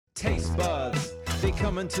Taste buds, they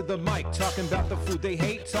coming to the mic, talking about the food they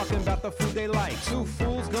hate, talking about the food they like. Two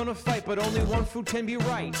fools gonna fight, but only one food can be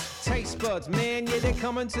right. Taste buds, man, yeah, they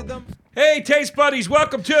coming to them. Hey, Taste Buddies,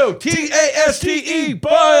 welcome to TASTE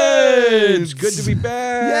Buds. Good to be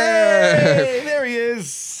back. Yay! There he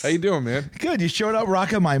is. How you doing, man? Good. You showed up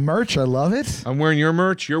rocking my merch. I love it. I'm wearing your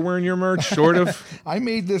merch. You're wearing your merch, sort of. I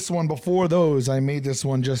made this one before those. I made this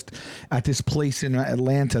one just at this place in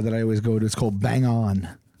Atlanta that I always go to. It's called Bang On.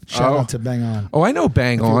 Shout out to Bang On. Oh, I know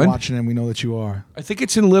Bang if On. You're watching and we know that you are. I think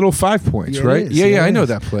it's in Little 5 Points, Yeah, right? it is. Yeah, it I know is.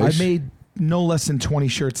 that place. I made no less than 20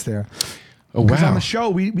 shirts there. Oh, Because wow. on the show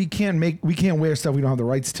we can't wear stuff we don't have the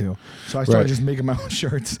rights to. So I started Right. just making my own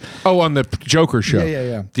shirts. Oh, on the Joker show.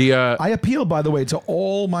 Yeah. The I appeal, by the way, to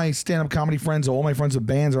all my stand-up comedy friends, all my friends with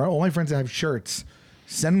bands, or all my friends that have shirts.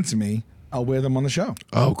 Send them to me. I'll wear them on the show.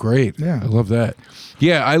 Oh, great. Yeah. I love that.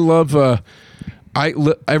 Yeah, I love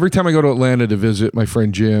every time I go to Atlanta to visit my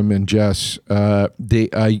friend Jim and Jess, I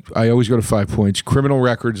always go to 5 Points. Criminal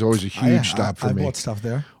Records is always a huge stop for me. I bought stuff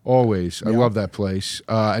there. Always. I Yeah. love that place.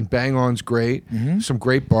 And Bang On's great. Some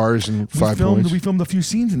great bars in 5 Points. We filmed a few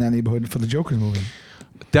scenes in that neighborhood for the Joker movie.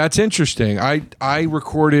 That's interesting. I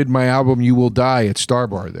recorded my album You Will Die at Star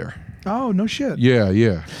Bar there. Oh, no shit. Yeah.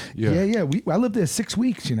 Yeah. I lived there 6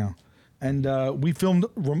 weeks, And we filmed,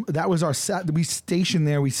 that was our, we stationed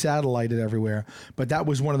there, we satellited everywhere. But that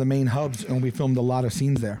was one of the main hubs, and we filmed a lot of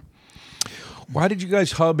scenes there. Why did you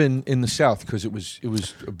guys hub in the South? Because it was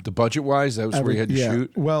the budget wise, that was where you had to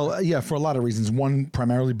shoot? Well, yeah, for a lot of reasons. One,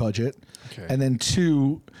 primarily budget. Okay. And then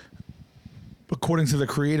two, according to the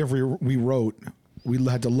creative we wrote, we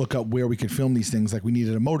had to look up where we could film these things. Like we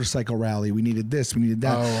needed a motorcycle rally, we needed this, we needed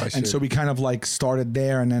that. Oh, I see. And so we kind of like started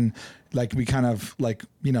there, and then like we kind of like,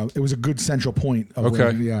 it was a good central point. Of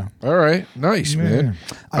Okay. yeah. All right. Nice, man.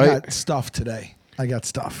 I got stuff today. I got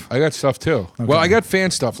stuff. I got stuff too. Okay. Well, I got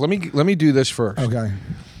fan stuff. Let me do this first. Okay.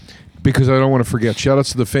 Because I don't want to forget. Shout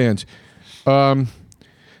outs to the fans.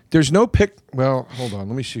 There's no pic. Well, hold on.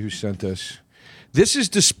 Let me see who sent this. This is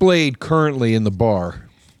displayed currently in the bar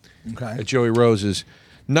Okay. at Joey Rose's.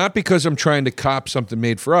 Not because I'm trying to cop something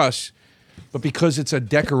made for us, but because it's a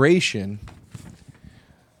decoration.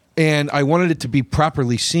 And I wanted it to be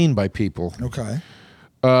properly seen by people. Okay.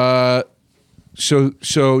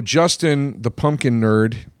 So Justin, the pumpkin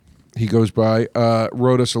nerd, he goes by,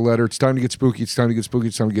 wrote us a letter. It's time to get spooky. It's time to get spooky.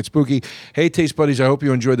 It's time to get spooky. Hey, Taste Buddies, I hope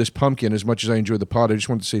you enjoy this pumpkin as much as I enjoy the pod. I just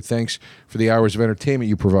wanted to say thanks for the hours of entertainment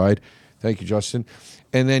you provide. Thank you, Justin.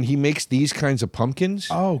 And then he makes these kinds of pumpkins.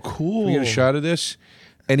 Oh, cool. Can we get a shot of this?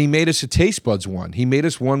 And he made us a Taste Buds one. He made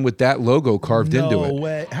us one with that logo carved into it. No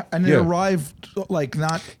way. And it Yeah. arrived like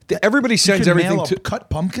not. Everybody You sends could everything mail a to. cut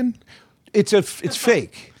pumpkin. It's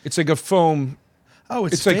fake. It's like a foam. Oh,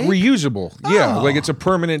 It's fake? like reusable. Yeah, Oh. like it's a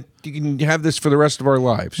permanent. You can have this for the rest of our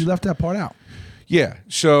lives. You left that part out. Yeah.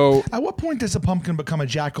 So At what point does a pumpkin become a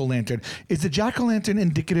jack-o'-lantern? Is the jack-o'-lantern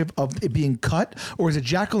indicative of it being cut, or is it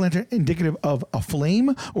jack-o'-lantern indicative of a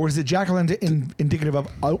flame, or is it jack-o'-lantern indicative of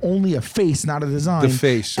only a face, not a design? The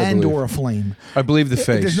face, I and believe. or a flame. I believe the If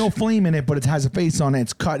face. there's no flame in it, but it has a face on it.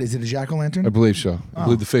 It's cut. Is it a jack-o'-lantern? I believe so. I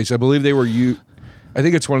believe the face. I believe they were I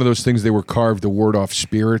think it's one of those things they were carved to ward off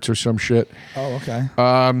spirits or some shit. Oh, okay.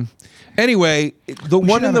 Anyway, the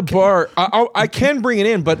one should in have the bar, I can bring it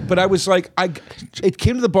in, but I was like, it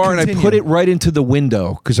came to the bar and I Continue. put it right into the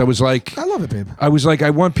window because I was like, I love it, babe. I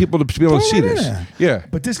want people to be able to Throw see it in this. there. Yeah.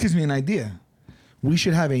 But this gives me an idea. We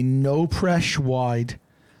should have a no pressure wide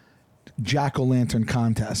jack-o'-lantern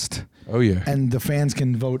contest. Oh yeah. And the fans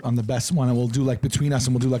can vote on the best one, and we'll do like between us,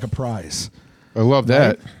 and we'll do like a prize. I love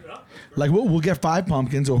that. Right? Like we'll get 5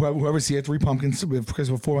 pumpkins, or whoever's here, 3 pumpkins. Because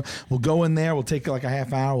before we'll go in there, we'll take like a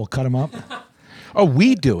half hour, we'll cut them up. Oh,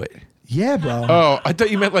 we do it. Yeah, bro. Oh, I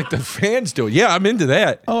thought you meant like the fans do it. Yeah, I'm into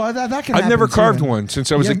that. Oh, that can. I've happen never too. carved one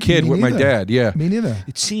since I was a kid me with my neither. dad. Yeah. Me neither.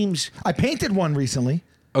 It seems I painted one recently,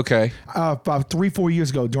 okay. about 3-4 years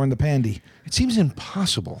ago during the pandy. It seems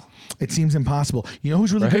impossible. It seems impossible. You know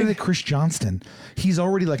who's really good Right? at it? Chris Johnston. He's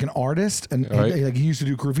already like an artist, and Right. he used to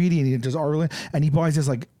do graffiti, and he does art, and he buys this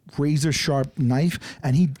like razor sharp knife,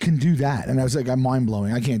 and he can do that. And I was like, I'm mind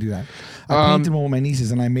blowing. I can't do that. I painted one with my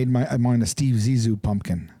nieces, and I made mine a Steve Zissou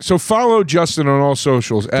pumpkin. So follow Justin on all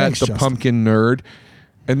socials Thanks, at the Justin. Pumpkin Nerd,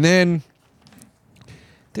 and then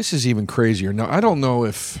this is even crazier. Now I don't know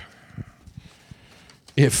if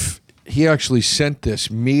he actually sent this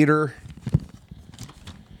meter.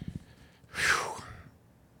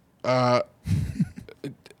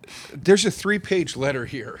 There's a 3-page letter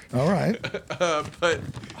here, All right. but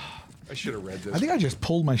I should have read this. I think I just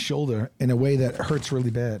pulled my shoulder in a way that hurts really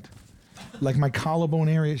bad. Like my collarbone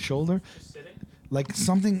area shoulder. Like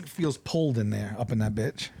something feels pulled in there, up in that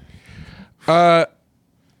bitch.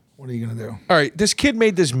 What are you gonna do? All right, this kid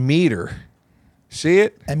made this meter. See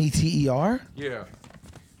it? METER? Yeah.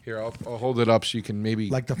 Here, I'll hold it up so you can maybe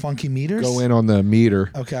Like the funky meters? go in on the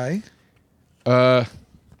meter. Okay. The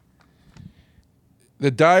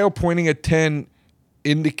dial pointing at 10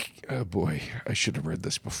 oh boy, I should have read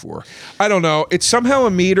this before. I don't know. It's somehow a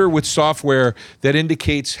meter with software that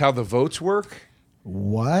indicates how the votes work.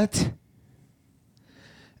 What?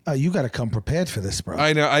 Oh, you got to come prepared for this, bro.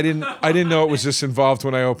 I know. I didn't know it was this involved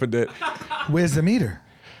when I opened it. Where's the meter?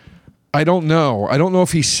 I don't know. I don't know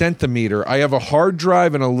if he sent the meter. I have a hard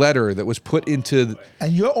drive and a letter that was put into.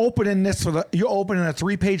 And you're opening this you're opening a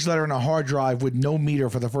 3-page letter in a hard drive with no meter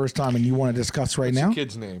for the first time, and you want to discuss right now? The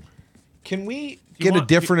kid's name. Can we get a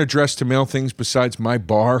different address to mail things besides my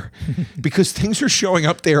bar? Because things are showing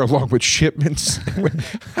up there along with shipments. I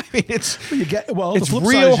mean, it's the flip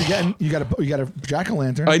real. side is you got a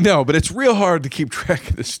jack-o'-lantern. I know, but it's real hard to keep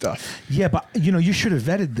track of this stuff. Yeah, but you should have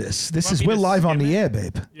vetted this. We're live on the air,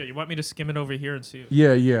 babe. Yeah, you want me to skim it over here and see?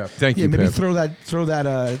 Yeah. Thank you, maybe Pep. throw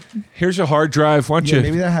that. Here's a hard drive. Why don't you?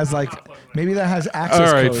 Maybe that has access.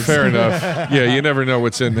 All right, codes. fair enough. Yeah, you never know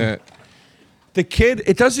what's in that. The kid,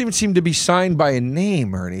 it doesn't even seem to be signed by a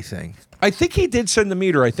name or anything. I think he did send the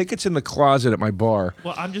meter. I think it's in the closet at my bar.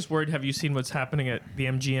 Well, I'm just worried. Have you seen what's happening at the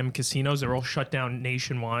MGM casinos? They're all shut down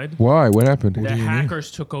nationwide. Why? What happened? The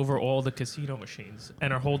hackers took over all the casino machines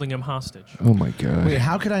and are holding him hostage. Oh my God. Wait,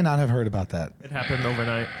 how could I not have heard about that? It happened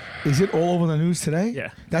overnight. Is it all over the news today?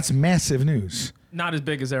 Yeah. That's massive news. Not as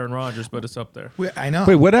big as Aaron Rodgers, but it's up there. I know.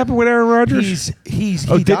 Wait, what happened with Aaron Rodgers? He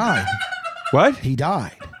died. What? He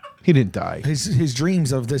died. He didn't die. His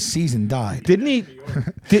dreams of this season died. Didn't he?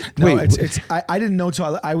 No, wait, I didn't know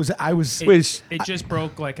till I was It just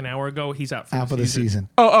broke like an hour ago. He's out for the season.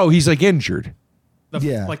 Oh, he's like injured.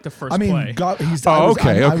 Like the first I mean, play. God, he's. Oh, I was,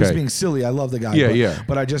 okay, I was okay. being silly. I love the guy. Yeah.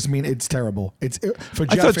 But I just mean it's terrible. For I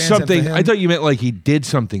Jeff thought fans something. and for him, I thought you meant like he did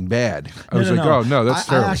something bad. I was like, oh no, that's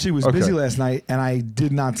I terrible. actually was Okay. busy last night and I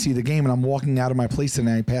did not see the game. And I'm walking out of my place and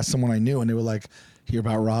I passed someone I knew and they were like, "Hear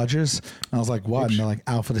about Rodgers?" And I was like, "What?" And they're like,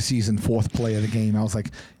 "Out for the season, 4th play of the game." I was like,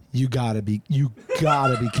 You gotta be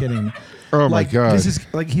kidding. Oh my God. This is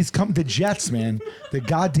like he's come the Jets, man. The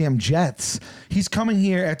goddamn Jets. He's coming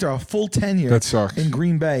here after a full tenure That sucks. in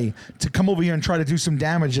Green Bay to come over here and try to do some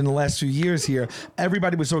damage in the last few years here.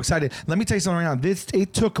 Everybody was so excited. Let me tell you something right now.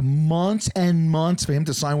 It took months and months for him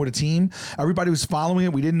to sign with a team. Everybody was following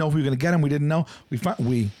it. We didn't know if we were gonna get him. We didn't know. I'm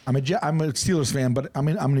a Steelers fan, but I'm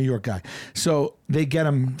a New York guy. So they get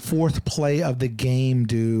him 4th play of the game,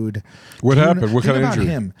 dude. What happened? What kind of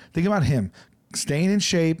injury? Think about him staying in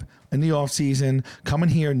shape in the offseason, coming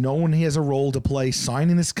here, knowing he has a role to play,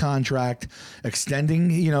 signing this contract, extending,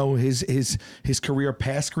 his career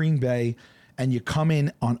past Green Bay, and you come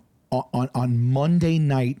in on Monday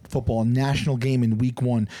Night Football, national game in week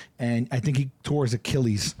 1, and I think he tore his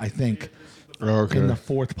Achilles, in the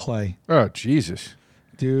 4th play. Oh, Jesus.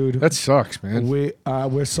 Dude. That sucks, man.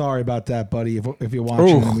 We're sorry about that, buddy, if you're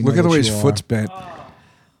watching. Oh, look at the way his foot's bent.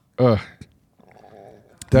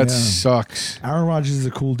 That sucks. Aaron Rodgers is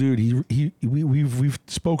a cool dude. We've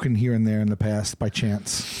spoken here and there in the past by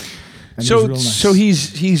chance. And So he was real nice. so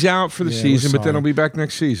he's out for the Yeah, season, we're but then sorry. he'll be back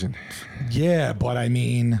next season. Yeah, but I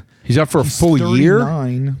mean, He's out for a he's full year.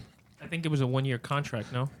 39. I think it was a 1-year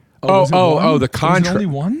contract, no? Was it one? the Was it contract. only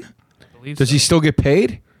one? I believe Does so. he still get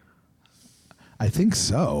paid? I think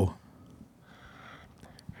so.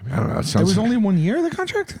 I don't know. That It sounds. was only 1 year, the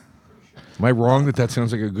contract? Am I wrong that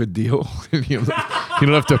sounds like a good deal? you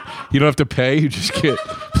don't have to pay. You just get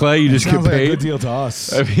play. You just Sounds get like a paid. good deal to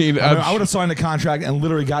us. I mean, I would have signed the contract and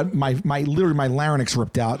literally got my larynx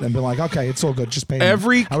ripped out and been like, okay, it's all good, just pay me. I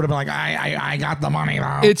would have been like, I got the money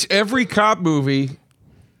now. It's every cop movie.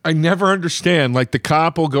 I never understand. Like the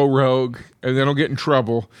cop will go rogue and then he'll get in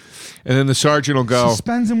trouble, and then the sergeant will go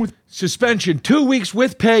Suspends him with. suspension 2 weeks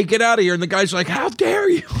with pay. Get out of here. And the guy's like, "How dare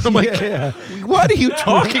you?" I'm like, Yeah. "What are you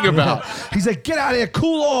talking about?" He's like, get out of here,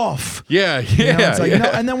 cool off. Yeah, You know, it's like,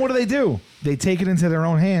 yeah. and then what do? They take it into their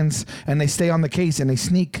own hands and they stay on the case and they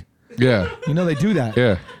sneak. Yeah. They do that.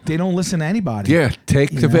 Yeah. They don't listen to anybody. Yeah, take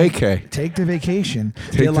the vacay. Take the vacation.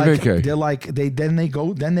 Take the vacay. They're like then they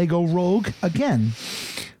go rogue again.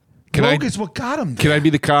 Can rogue I- is what got him. Can I be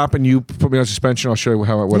the cop and you put me on suspension? I'll show you what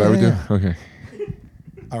I would do. Yeah. Okay.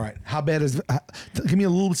 All right. How bad is? Give me a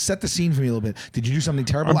little. Set the scene for me a little bit. Did you do something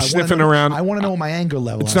terrible? I'm I wanna sniffing know- around. I want to know what my anger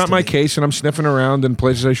level. It's has not to my be. case, and I'm sniffing around in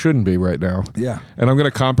places I shouldn't be right now. Yeah. And I'm going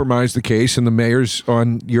to compromise the case, and the mayor's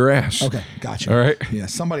on your ass. Okay. Gotcha. All right. Yeah.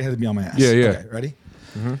 Somebody had to be on my ass. Yeah, yeah. Okay, ready?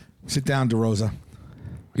 Sit down, DeRosa.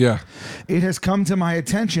 Yeah. It has come to my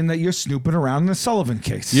attention that you're snooping around in the Sullivan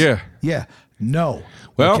case. Yeah. Yeah. No.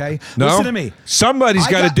 Well, okay? no. Listen to me. Somebody's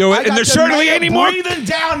got to do it, and there's certainly any more. Breathing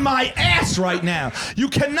down my ass right now. You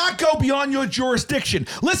cannot go beyond your jurisdiction.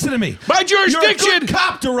 Listen to me. My jurisdiction. You're a good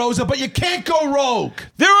cop, DeRosa, but you can't go rogue.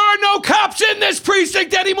 There are no cops in this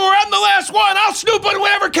precinct anymore. I'm the last one. I'll snoop on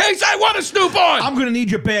whatever case I want to snoop on. I'm going to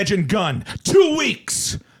need your badge and gun. 2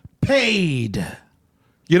 weeks. Paid.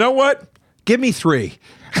 You know what? Give me 3.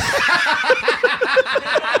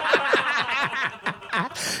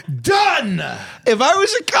 Done. If I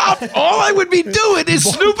was a cop, all I would be doing is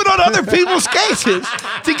snooping on other people's cases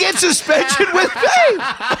to get suspension with pay.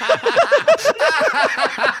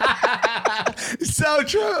 So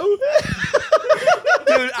true.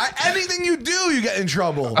 Dude, anything you do, you get in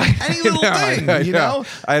trouble. Any little thing, you know?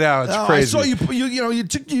 I know, it's crazy. I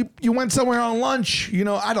saw you went somewhere on lunch. You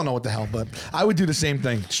know, I don't know what the hell, but I would do the same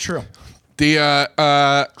thing. It's true.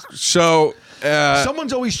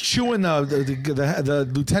 Someone's always chewing the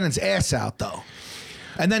lieutenant's ass out, though.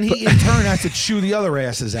 And then he, in turn, has to chew the other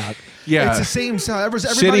asses out. Yeah. It's the same sound.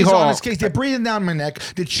 Everybody's on this case. They're breathing down my neck.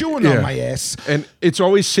 They're chewing on my ass. And it's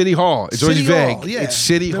always City Hall. It's always vague. Yeah. It's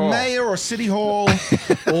City Hall. The mayor or City Hall.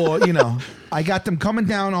 Or, I got them coming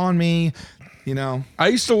down on me. I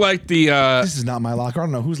used to like the This is not my locker. I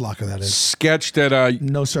don't know whose locker that is. sketch that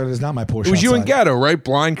No, sir, that is not my Porsche. it was you and outside. Ghetto, right?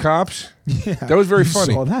 Blind cops. Yeah. That was very You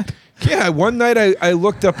funny. saw that? Yeah, one night I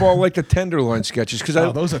looked up all like the Tenderloin sketches because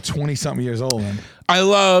Those are 20-something years old, man. I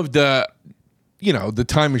loved the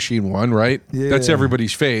Time Machine one, right? Yeah. That's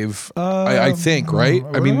everybody's fave. I think, right?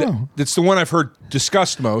 I mean, know. it's the one I've heard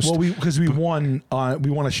discussed most. Well, because we won on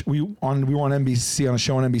NBC on a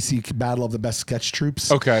show on NBC, Battle of the Best Sketch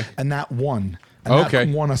Troops. Okay. And that won. And Okay.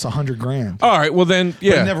 that won us $100,000. All right, well then, But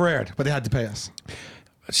yeah. it never aired, but they had to pay us.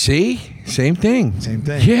 See, same thing. Same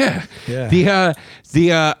thing. Yeah.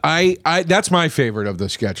 Yeah. I that's my favorite of the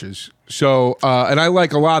sketches. So, and I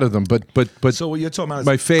like a lot of them, but So what you're talking about is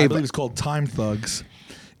my I favorite. believe it's called Time Thugs.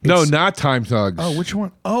 No, not Time Thugs. Oh, which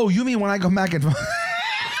one? Oh, you mean when I come back and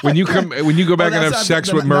when you go back and have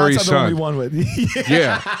sex with Murray's son. We won with.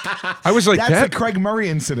 Yeah. I was like That's that. the Craig Murray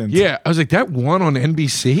incident. Yeah, I was like that one on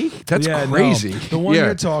NBC. That's Yeah, no. crazy. The one yeah.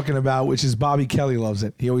 you're talking about, which is Bobby Kelly loves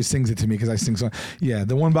it. He always sings it to me because I sing song. Yeah,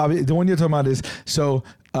 the one you're talking about is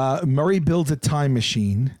Murray builds a time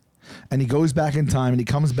machine, and he goes back in time, and he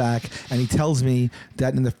comes back, and he tells me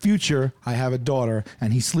that in the future I have a daughter,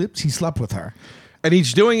 and he slept with her. And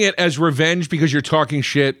he's doing it as revenge because you're talking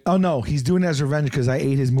shit. Oh no, he's doing it as revenge because I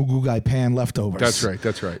ate his Mugu Gai Pan leftovers.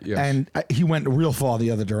 That's right. Yes. And he went real far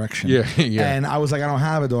the other direction. Yeah. And I was like, I don't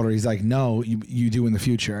have a daughter. He's like, no, you do in the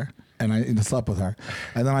future. And I slept with her.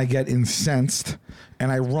 And then I get incensed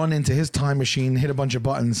and I run into his time machine, hit a bunch of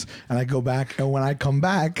buttons, and I go back. And when I come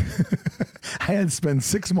back, I had spent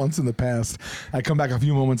 6 months in the past. I come back a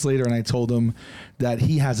few moments later and I told him that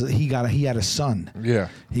he had a son. Yeah.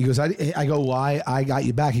 He goes, I go, why? I got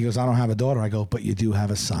you back. He goes, I don't have a daughter. I go, but you do have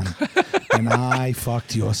a son. And I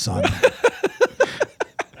fucked your son.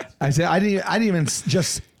 I said, I didn't even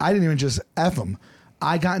just F him.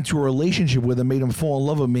 I got into a relationship with him, made him fall in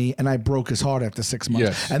love with me, and I broke his heart after 6 months.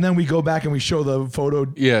 Yes. And then we go back and we show the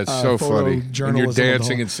photo. Yeah, it's so funny. And you're journalism of the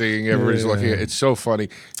dancing whole- and singing. Everybody's looking at it. It's so funny.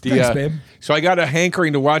 Thanks, babe. So I got a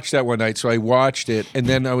hankering to watch that one night, so I watched it, and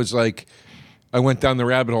then I was like, I went down the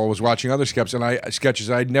rabbit hole, was watching other sketches.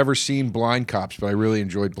 I'd never seen Blind Cops, but I really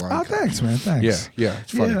enjoyed Blind Cops. Thanks, man. Thanks. Yeah,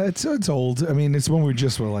 it's funny. Yeah, it's old. I mean, it's when we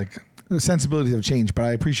just were like, the sensibilities have changed, but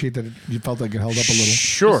I appreciate that you felt like it held up a little.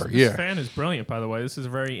 Sure, This fan is brilliant, by the way. This is a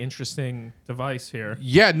very interesting device here.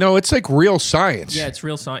 Yeah, no, it's like real science. Yeah, it's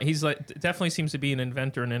real science. He's definitely seems to be an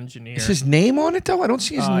inventor and engineer. Is his name on it, though? I don't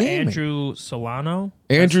see his name. Andrew Solano.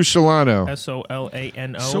 Andrew Solano.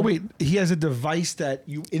 Solano. So wait, he has a device that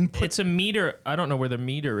you input. It's a meter. I don't know where the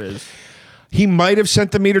meter is. He might have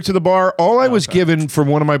sent the meter to the bar. All I was given from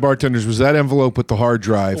one of my bartenders was that envelope with the hard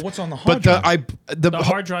drive. Well, what's on the hard drive? The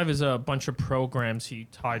hard drive is a bunch of programs he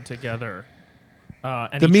tied together.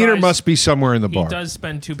 And the meter must be somewhere in the bar. He does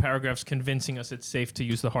spend 2 paragraphs convincing us it's safe to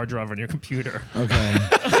use the hard drive on your computer. Okay.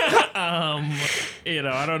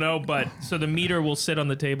 I don't know, but so the meter will sit on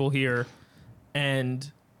the table here,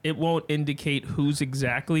 and it won't indicate who's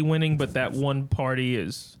exactly winning, but that one party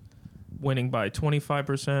is winning by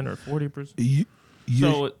 25% or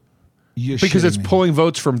 40%. Because it's pulling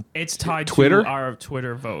votes from It's tied Twitter? to our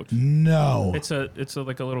Twitter vote. No. It's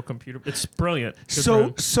like a little computer. It's brilliant. Good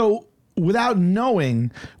for So him. without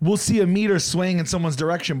knowing, we'll see a meter swaying in someone's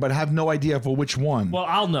direction, but have no idea for which one. Well,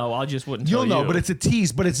 I'll know. I just wouldn't. You'll tell know, you. but it's a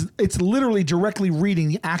tease. But it's literally directly reading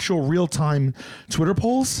the actual real time Twitter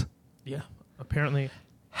polls. Yeah. Apparently,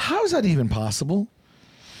 How is that even possible?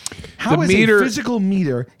 How is meter- a physical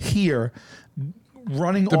meter here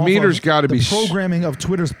running The off meter's of gotta the be programming of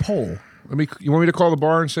Twitter's poll. You want me to call the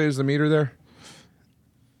bar and say, is the meter there?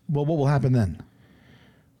 Well, what will happen then?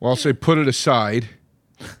 Well, I'll say put it aside.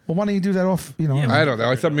 Well, why don't you do that off? I don't know.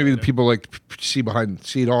 I thought maybe the people like to see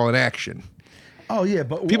it all in action. Oh yeah,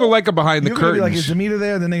 but People like it behind the you're gonna be curtains. like, is the meter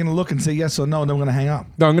there? Then they're gonna look and say yes or no, and then we're gonna hang up.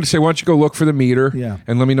 No, I'm going to say, why don't you go look for the meter Yeah.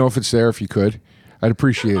 and let me know if it's there if you could. I'd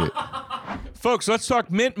appreciate it. Folks, let's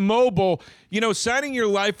talk Mint Mobile. You know, signing your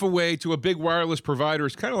life away to a big wireless provider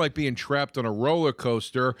is kind of like being trapped on a roller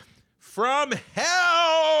coaster from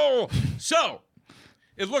hell. So,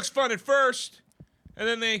 it looks fun at first, and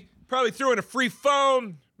then they probably threw in a free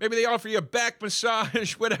phone. Maybe they offer you a back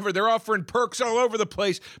massage, whatever. They're offering perks all over the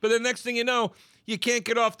place. But the next thing you know, you can't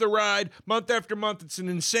get off the ride. Month after month, it's an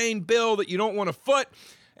insane bill that you don't want to foot.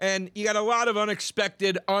 And you got a lot of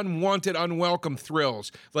unexpected, unwanted, unwelcome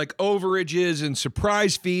thrills, like overages and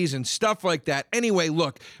surprise fees and stuff like that. Anyway,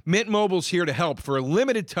 look, Mint Mobile's here to help. For a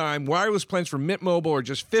limited time, wireless plans from Mint Mobile are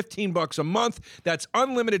just $15 a month. That's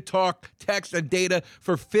unlimited talk, text, and data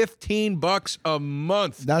for $15 a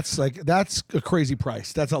month. That's a crazy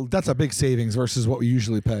price. That's a big savings versus what we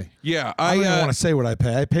usually pay. Yeah, I don't even want to say what I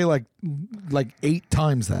pay. I pay like 8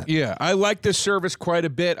 times that. Yeah, I like this service quite a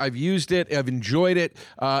bit. I've used it. I've enjoyed it.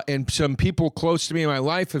 And some people close to me in my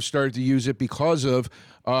life have started to use it because of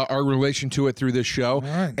our relation to it through this show. All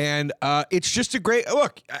right. And it's just a great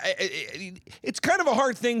look. It's kind of a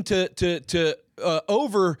hard thing to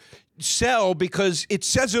oversell because it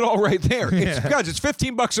says it all right there. It's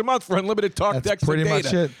 $15 a month for unlimited talk, That's text, pretty and data.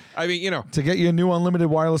 much it. I mean, you know. To get your new unlimited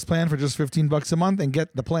wireless plan for just $15 a month and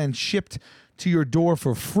get the plan shipped to your door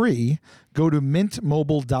for free, go to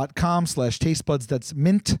mintmobile.com/tastebuds. That's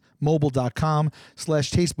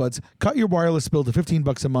mintmobile.com/tastebuds. Cut your wireless bill to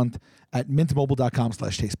 $15 a month at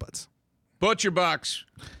mintmobile.com/tastebuds. ButcherBox.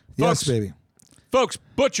 Yes, baby. Folks,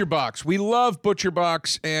 ButcherBox. We love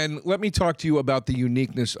ButcherBox, and let me talk to you about the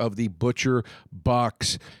uniqueness of the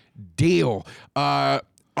ButcherBox deal. I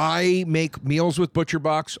make meals with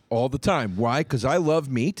ButcherBox all the time. Why? Because I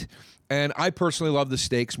love meat. And I personally love the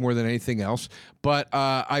steaks more than anything else. But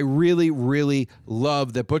I really, really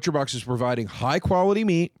love that ButcherBox is providing high-quality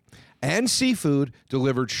meat and seafood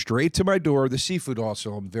delivered straight to my door. The seafood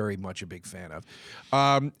also I'm very much a big fan of.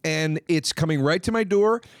 And it's coming right to my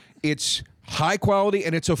door. It's high quality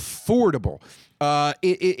and it's affordable.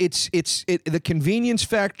 The convenience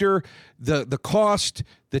factor, the cost,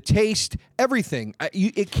 the taste, everything.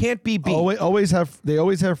 It can't be beat. They always have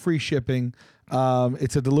free shipping.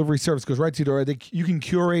 It's a delivery service, goes right to your door. You can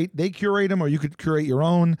curate them, or you could curate your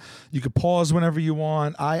own. You could pause whenever you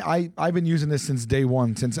want. I've been using this since day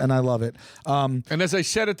one, and I love it. And as I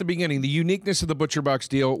said at the beginning, the uniqueness of the ButcherBox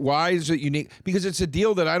deal. Why is it unique? Because it's a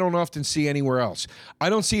deal that I don't often see anywhere else. I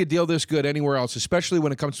don't see a deal this good anywhere else, especially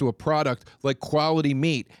when it comes to a product like quality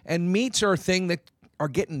meat. And meats are a thing that are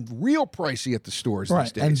getting real pricey at the stores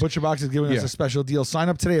these days. And ButcherBox is giving us a special deal. Sign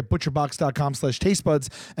up today at butcherbox.com/tastebuds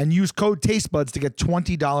and use code tastebuds to get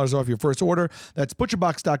 $20 off your first order. That's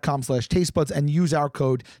butcherbox.com/tastebuds and use our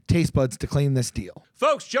code tastebuds to claim this deal.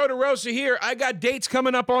 Folks, Joe DeRosa here. I got dates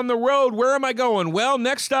coming up on the road. Where am I going? Well,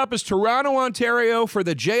 next stop is Toronto, Ontario for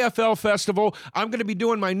the JFL Festival. I'm going to be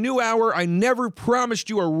doing my new hour. I never promised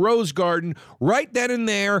you a rose garden right then and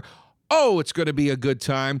there. Oh, it's going to be a good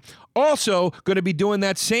time. Also, going to be doing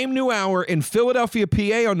that same new hour in Philadelphia,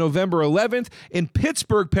 PA on November 11th, in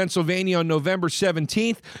Pittsburgh, Pennsylvania on November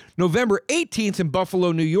 17th, November 18th in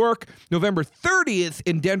Buffalo, New York, November 30th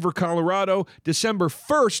in Denver, Colorado, December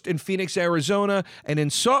 1st in Phoenix, Arizona, and in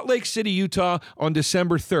Salt Lake City, Utah on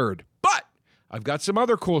December 3rd. But I've got some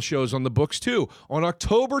other cool shows on the books, too. On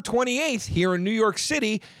October 28th here in New York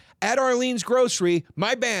City, at Arlene's Grocery,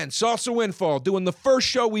 my band, Salsa Windfall, doing the first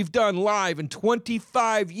show we've done live in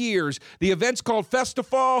 25 years. The event's called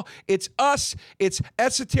Festifall. It's us. It's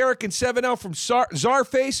Esoteric and 7L from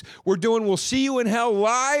Czarface. We're doing We'll See You in Hell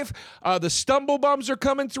live. The Stumble Bums are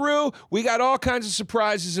coming through. We got all kinds of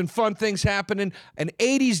surprises and fun things happening. An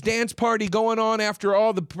 80s dance party going on after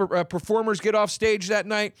all the performers get off stage that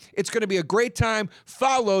night. It's going to be a great time,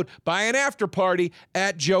 followed by an after party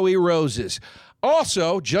at Joey Rose's.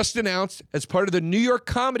 Also, just announced, as part of the New York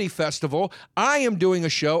Comedy Festival, I am doing a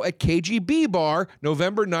show at KGB Bar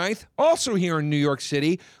November 9th, also here in New York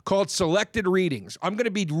City, called Selected Readings. I'm going to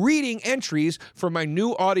be reading entries from my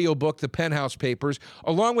new audiobook, The Penthouse Papers,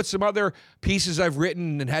 along with some other pieces I've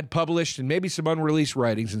written and had published, and maybe some unreleased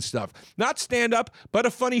writings and stuff. Not stand-up, but a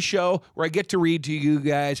funny show where I get to read to you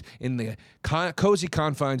guys in the cozy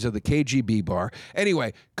confines of the KGB Bar.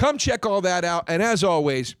 Anyway, come check all that out, and as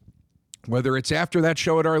always, Whether it's after that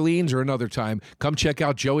show at Arlene's or another time, come check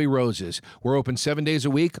out Joey Rose's. We're open 7 days a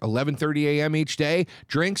week, 11:30 a.m. each day.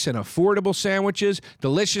 Drinks and affordable sandwiches,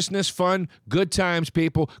 deliciousness, fun, good times,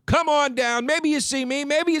 people. Come on down. Maybe you see me.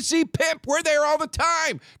 Maybe you see Pimp. We're there all the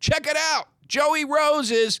time. Check it out. Joey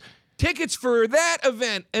Rose's. Tickets for that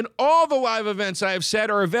event and all the live events I have said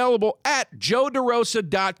are available at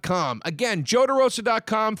joederosa.com. Again,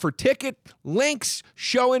 joederosa.com for ticket, links,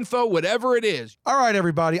 show info, whatever it is. All right,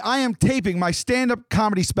 everybody. I am taping my stand-up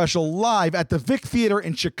comedy special live at the Vic Theater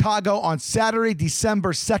in Chicago on Saturday,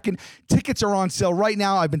 December 2nd. Tickets are on sale right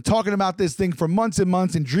now. I've been talking about this thing for months and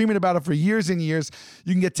months and dreaming about it for years and years.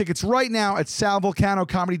 You can get tickets right now at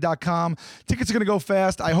salvulcanocomedy.com. Tickets are going to go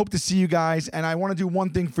fast. I hope to see you guys, and I want to do one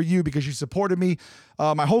thing for you because you supported me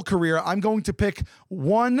my whole career. I'm going to pick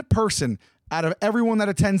one person out of everyone that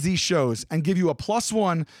attends these shows and give you a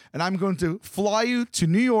 +1, and I'm going to fly you to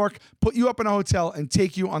New York, put you up in a hotel, and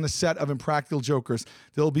take you on the set of Impractical Jokers.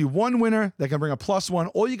 There'll be one winner that can bring a +1.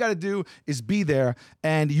 All you got to do is be there,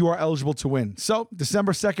 and you are eligible to win. So,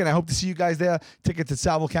 December 2nd, I hope to see you guys there. Tickets at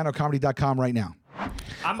salvulcanocomedy.com right now.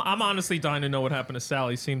 I'm honestly dying to know what happened to Sal.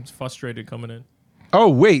 He seems frustrated coming in. Oh,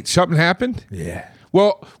 wait, something happened? Yeah.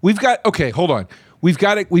 Well, hold on. We've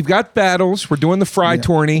got battles. We're doing the fry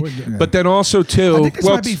tourney, but then also too. I think this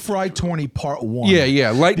might be Fry Tourney Part 1.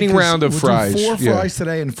 Yeah, lightning Because round of we'll fries. do 4 fries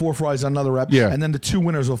today and 4 fries on another rep. Yeah. And then the 2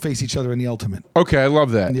 winners will face each other in the ultimate. Okay, I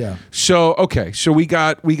love that. Yeah. So we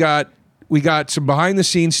got some behind the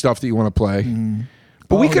scenes stuff that you want to play. Mm-hmm.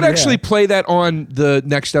 But we could actually play that on the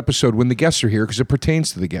next episode when the guests are here because it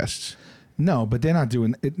pertains to the guests. No, but they're not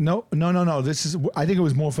doing it. No. This is. I think it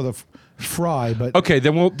was more for the fry. But okay,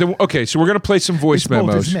 okay. So we're gonna play some voice memos.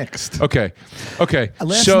 Both. It's mixed. Okay.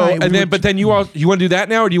 Last so night and then, but then you want to do that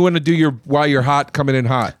now, or do you want to do your while you're hot coming in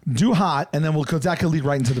hot? Do hot, and then because that could lead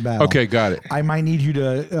right into the battle. Okay, got it. I might need you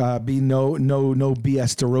to be no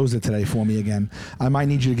BS DeRosa today for me again. I might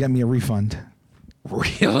need you to get me a refund.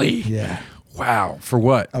 Really? Yeah. Wow. For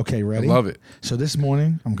what? Okay, ready? I love it. So this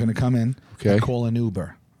morning I'm gonna come in. Okay. And call an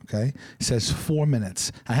Uber. Okay, it says 4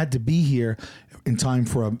 minutes. I had to be here in time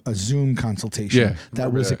for a Zoom consultation. Yeah,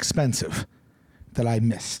 that was expensive, that I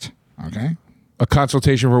missed. Okay, a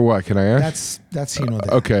consultation for what? Can I ask? That's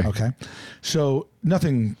okay. Okay, so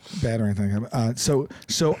nothing bad or anything. So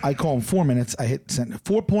I call him 4 minutes. I hit send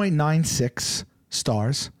 4.96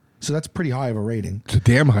 stars. So that's pretty high of a rating. It's a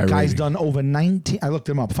damn high rating. Guy's done over 19. I looked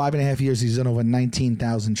him up. 5.5 years. He's done over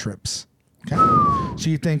 19,000 trips. Okay, so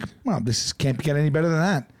you think, well, this can't get any better than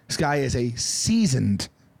that. This guy is a seasoned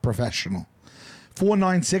professional.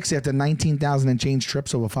 496 after 19,000 and change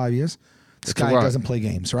trips over 5 years. This guy doesn't play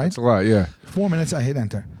games, right? That's a lot, yeah. 4 minutes, I hit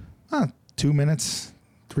enter. 2 minutes,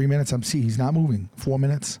 3 minutes, he's not moving. 4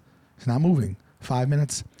 minutes, he's not moving. 5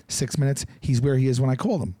 minutes, 6 minutes, he's where he is when I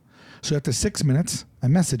called him. So after 6 minutes, I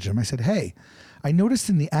messaged him. I said, hey, I noticed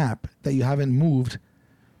in the app that you haven't moved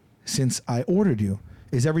since I ordered you.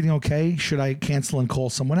 Is everything okay? Should I cancel and call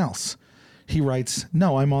someone else? He writes,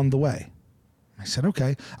 no, I'm on the way. I said,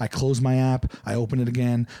 okay. I close my app. I open it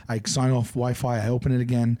again. I sign off Wi-Fi. I open it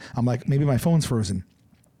again. I'm like, maybe my phone's frozen.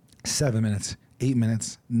 7 minutes, 8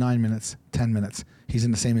 minutes, 9 minutes, 10 minutes. He's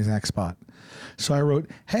in the same exact spot. So I wrote,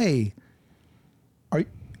 hey,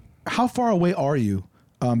 how far away are you?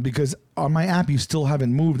 Because on my app, you still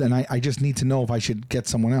haven't moved, and I just need to know if I should get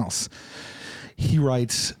someone else. He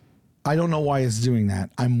writes, I don't know why it's doing that.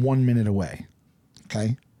 I'm 1 minute away.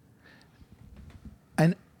 Okay?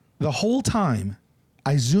 And the whole time,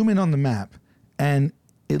 I zoom in on the map, and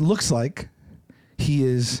it looks like he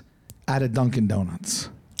is at a Dunkin' Donuts.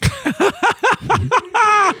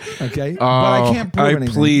 Okay? But I can't prove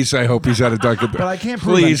anything. Please, I hope he's at a Dunkin' Donuts. But I can't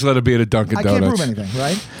prove Please let it be at a Dunkin' Donuts. I can't prove anything,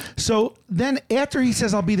 right? So then after he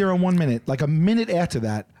says I'll be there in 1 minute, like a minute after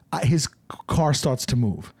that, his car starts to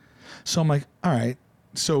move. So I'm like, all right.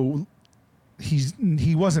 So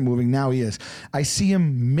he wasn't moving. Now he is. I see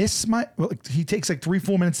him miss he takes like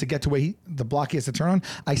 3-4 minutes to get to where the block he has to turn on.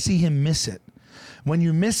 I see him miss it. When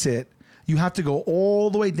you miss it, you have to go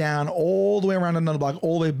all the way down, all the way around another block,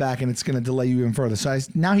 all the way back, and it's going to delay you even further. So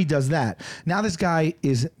now he does that. Now this guy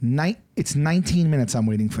is it's 19 minutes I'm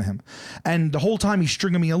waiting for him. And the whole time he's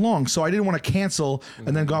stringing me along. So I didn't want to cancel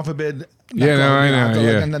and then, God forbid, I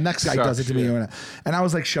know. And the next guy does it to me. And I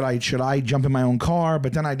was like, should I jump in my own car?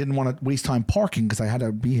 But then I didn't want to waste time parking because I had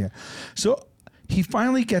to be here. So he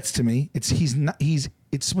finally gets to me. It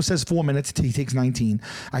says 4 minutes. He takes 19.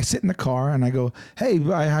 I sit in the car and I go, hey,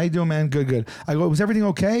 how you doing, man? Good. I go, was everything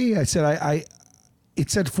okay? I said,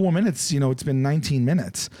 it said 4 minutes. It's been 19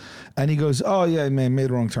 minutes. And he goes, oh, yeah, man, made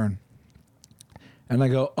the wrong turn. And I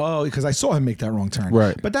go, oh, because I saw him make that wrong turn.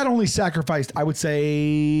 Right. But that only sacrificed, I would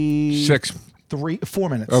say 4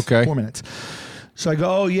 minutes. Okay. 4 minutes. So I go,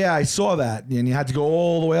 oh, yeah, I saw that. And you had to go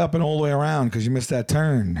all the way up and all the way around because you missed that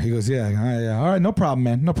turn. He goes, yeah, all right, no problem,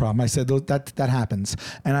 man. No problem. I said, that happens.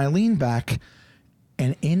 And I lean back,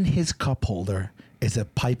 and in his cup holder is a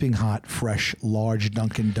piping hot, fresh, large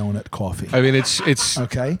Dunkin' Donut coffee. I mean, it's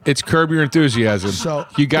okay. It's Curb Your Enthusiasm. So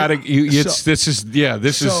you gotta.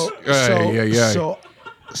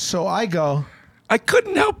 So I go. I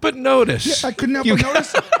couldn't help but notice. Yeah, I couldn't help but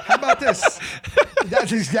notice. How about this?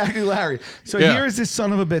 That's exactly Larry. So here's this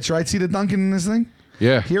son of a bitch, right? See the Dunkin' in this thing?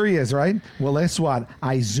 Yeah. Here he is, right? Well, guess what?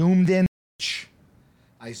 I zoomed in.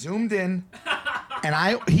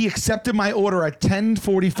 And he accepted my order at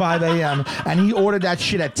 10:45 a.m. and he ordered that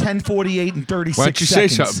shit at 10:48 and 36 seconds. Why don't you say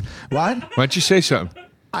something? What? Why don't you say something?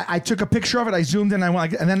 I took a picture of it. I zoomed in. I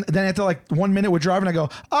went, and then after like 1 minute we're driving. I go,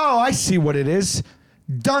 oh, I see what it is,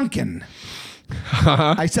 Dunkin'.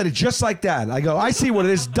 I said it just like that. I go, I see what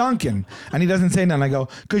it is, Dunkin'. And he doesn't say nothing. I go,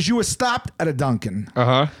 because you were stopped at a Dunkin'.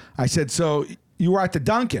 I said, so you were at the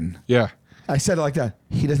Dunkin'. Yeah. I said it like that.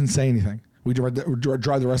 He doesn't say anything. We drive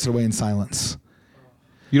the rest of the way in silence.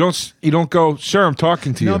 You don't go, sir, I'm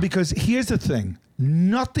talking to you. No, because here's the thing.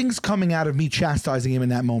 Nothing's coming out of me chastising him in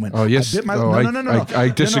that moment. Oh, yes. No. I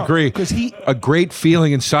disagree. Because a great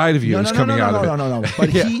feeling inside of you is coming out of it. No.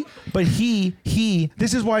 But he,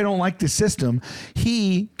 this is why I don't like this system.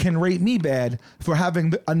 He can rate me bad for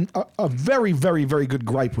having a very, very, very good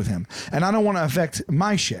gripe with him. And I don't want to affect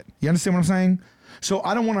my shit. You understand what I'm saying? So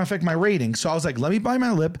I don't want to affect my rating. So I was like, let me bite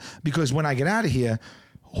my lip because when I get out of here,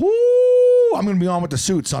 I'm going to be on with the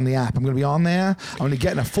suits on the app. I'm going to be on there. I'm going to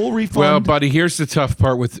get a full refund. Well, buddy, here's the tough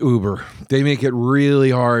part with Uber. They make it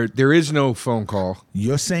really hard. There is no phone call.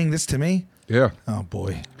 You're saying this to me? Yeah. Oh,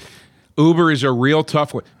 boy. Uber is a real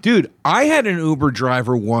tough one. Dude, I had an Uber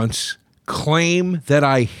driver once claim that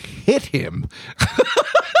I hit him.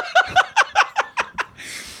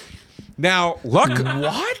 Now,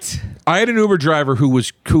 what? I had an Uber driver who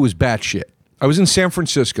was batshit. I was in San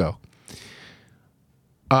Francisco.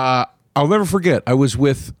 I'll never forget. I was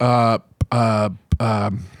with what's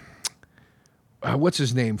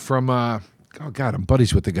his name from? Oh God, I'm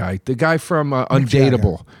buddies with the guy. The guy from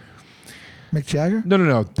Undateable. Mick Jagger?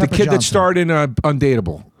 No. The kid that starred in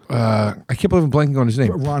Undateable. I can't believe I'm blanking on his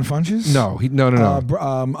name. Ron Funches? No, no.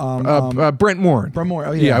 Brent Morin. Brent Morin.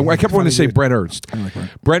 Oh, yeah. I kept wanting to say Brent Ernst. I like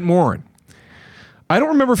Brent. Brent Morin. I don't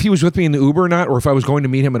remember if he was with me in the Uber or not, or if I was going to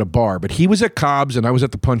meet him at a bar, but he was at Cobb's and I was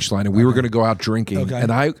at the Punchline, and we were going to go out drinking. Okay.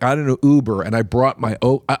 And I got in an Uber, and I brought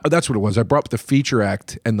that's what it was. I brought the feature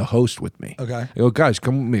act and the host with me. Okay. I go, guys,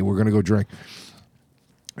 come with me. We're going to go drink.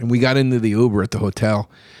 And we got into the Uber at the hotel,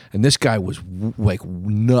 and this guy was like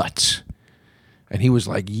nuts. And he was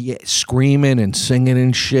like screaming and singing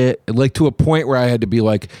and shit, like to a point where I had to be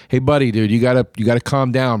like, "Hey, buddy, dude, you gotta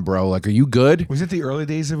calm down, bro. Like, are you good?" Was it the early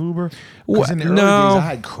days of Uber? Because in the early days, I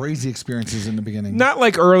had crazy experiences in the beginning. Not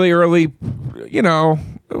like early, you know,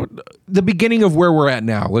 the beginning of where we're at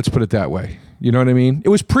now. Let's put it that way. You know what I mean? It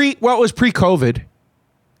was pre-COVID.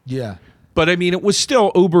 Yeah. But I mean, it was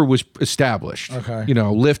still, Uber was established. Okay. You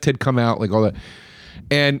know, Lyft had come out, like all that,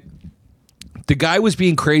 and the guy was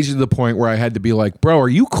being crazy to the point where I had to be like, bro, are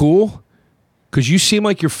you cool? Because you seem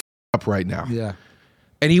like you're up right now. Yeah.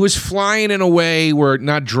 And he was flying in a way where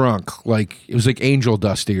not drunk, like it was like angel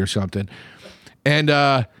dusty or something. And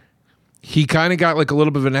he kind of got like a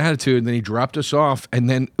little bit of an attitude, and then he dropped us off. And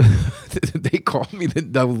then they called me,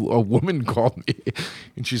 a woman called me,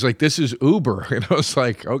 and she's like, this is Uber. And I was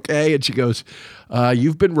like, okay. And she goes,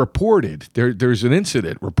 you've been reported. There's an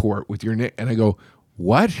incident report with your name. And I go,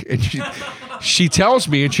 what? And she tells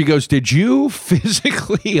me, and she goes, did you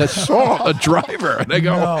physically assault a driver? And I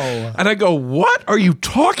go, no. And I go, what are you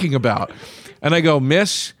talking about? And I go,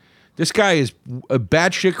 miss, this guy is a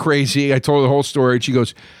batshit crazy. I told her the whole story. And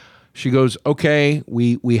she goes, okay,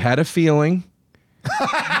 we had a feeling.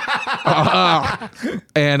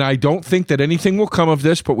 And I don't think that anything will come of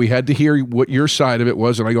this, but we had to hear what your side of it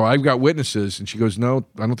was. And I go, I've got witnesses. And she goes, no,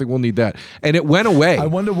 I don't think we'll need that. And it went away. I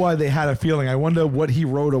wonder why they had a feeling. I wonder what he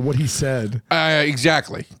wrote or what he said.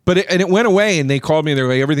 Exactly. But it went away, and they called me and they're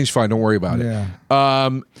like, everything's fine. Don't worry about it.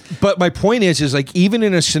 But my point is like, even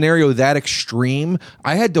in a scenario that extreme,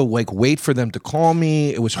 I had to like wait for them to call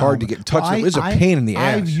me. It was hard to get in touch with them. It was a pain in the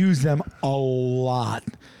ass. I've used them a lot.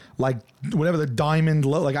 Like whatever the diamond,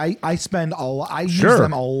 like I spend a lot. I use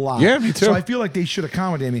them a lot. Yeah, me too. So I feel like they should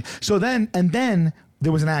accommodate me. So then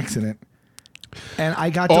there was an accident, and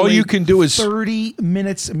I got all you can do is 30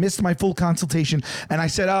 minutes. Missed my full consultation, and I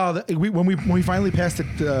said, "Oh, when we finally passed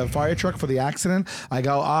the fire truck for the accident, I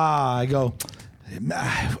go,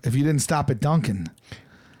 If you didn't stop at Dunkin'.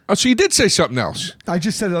 Oh, so you did say something else. I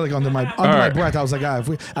just said it like under my breath. I was like,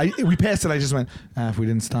 if we passed it, I just went, if we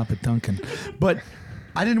didn't stop at Dunkin'. But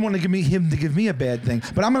I didn't want to give me a bad thing.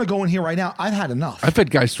 But I'm going to go in here right now. I've had enough. I've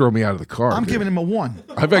had guys throw me out of the car. I'm giving him a 1.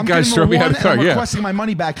 I've had guys throw me out of the car. I'm Yeah. requesting my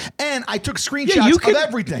money back. And I took screenshots of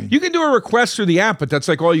everything. You can do a request through the app, but that's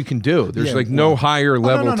like all you can do. There's no higher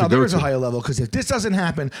level to go to. There is a higher level because if this doesn't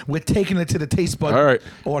happen, we're taking it to the taste bud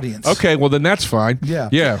audience. Okay, well then that's fine. Yeah.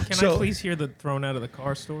 Yeah. Can I please hear the thrown out of the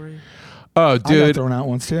car story? Oh, I got dude. thrown out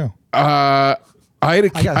once too. I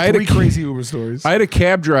got three crazy Uber stories. I had a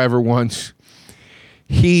cab driver once.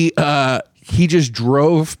 He just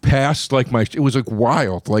drove past it was like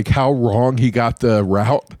wild, like how wrong he got the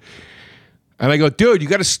route. And I go, dude, you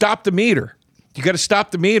got to stop the meter. You got to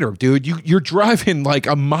stop the meter, dude. You're driving like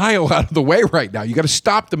a mile out of the way right now. You got to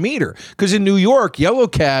stop the meter. Because in New York, yellow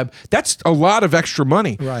cab, that's a lot of extra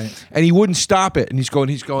money. Right. And he wouldn't stop it. And he's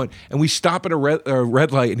going. And we stop at a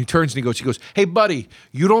red light. And he turns and he goes, hey, buddy,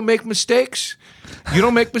 you don't make mistakes? You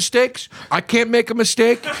don't make mistakes? I can't make a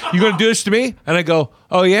mistake? You going to do this to me? And I go,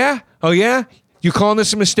 oh, yeah? Oh, yeah? You calling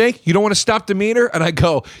this a mistake? You don't want to stop the meter? And I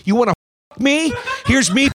go, you want to me? Here's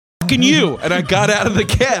me fucking you. And I got out of the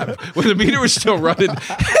cab when the meter was still running. And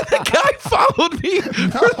the guy followed me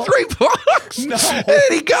for 3 blocks. No. And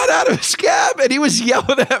he got out of his cab and he was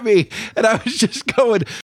yelling at me. And I was just going,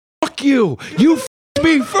 fuck you. You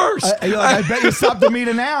me first. I bet you stopped the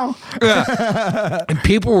meter now. And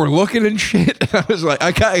people were looking and shit. And I was like,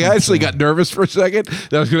 I actually got nervous for a second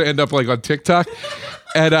that I was going to end up like on TikTok.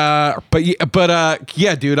 And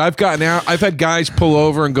yeah, dude, I've gotten out. I've had guys pull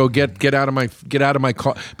over and go get out of my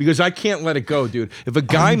car because I can't let it go, dude. If a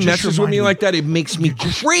guy messes with me like that, it makes me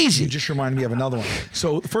crazy. You just reminded me of another one.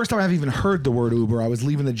 So the first time I've even heard the word Uber, I was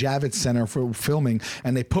leaving the Javits Center for filming,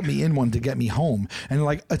 and they put me in one to get me home. And they're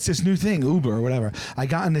like, it's this new thing, Uber or whatever. I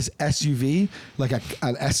got in this SUV, like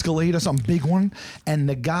an Escalade or some big one, and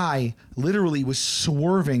the guy literally was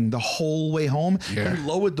swerving the whole way home. Yeah. He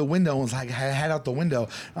lowered the window and was like, head out the window.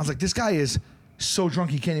 I was like, this guy is so drunk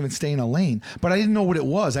he can't even stay in a lane. But I didn't know what it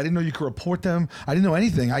was. I didn't know you could report them. I didn't know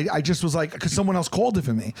anything. I just was like, because someone else called it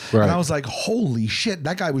for me. Right. And I was like, holy shit,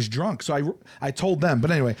 that guy was drunk. So I told them.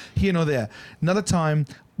 But anyway, here nor there. Another time,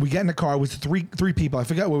 we get in the car with three people. I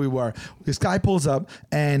forget where we were. This guy pulls up,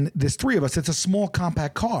 and there's 3 of us. It's a small,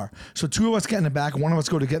 compact car. So 2 of us get in the back, 1 of us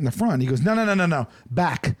go to get in the front. He goes, no,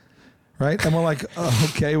 back. Right? And we're like,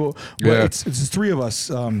 oh, okay, well, yeah. It's 3 of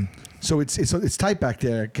us. So it's tight back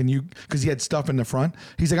there. Can you? Because he had stuff in the front.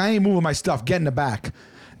 He's like, I ain't moving my stuff. Get in the back.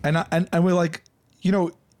 And we're like,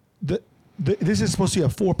 this is supposed to be a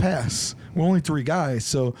 4 pass. We're only 3 guys,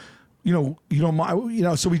 so you don't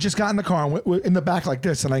mind. So we just got in the car and we're in the back like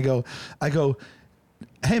this. And I go,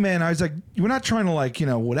 hey man, I was like, we're not trying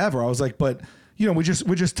to whatever. I was like, but we're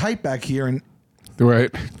just tight back here and.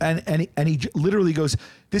 Right. And he literally goes,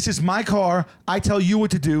 this is my car. I tell you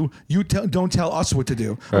what to do. You don't tell us what to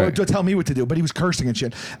do. Right. Or don't tell me what to do. But he was cursing and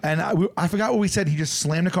shit. And I forgot what we said. He just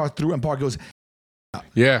slammed the car through and parked. Goes,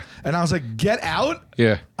 yeah. And I was like, get out?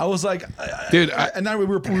 Yeah. I was like, dude. And then we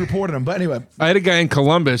reported him. But anyway. I had a guy in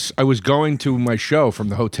Columbus. I was going to my show from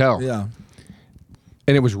the hotel. Yeah.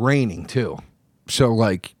 And it was raining too. So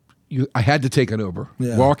I had to take an Uber.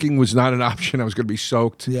 Yeah. Walking was not an option. I was going to be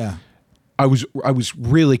soaked. Yeah. I was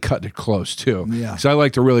really cutting it close too. Yeah. So I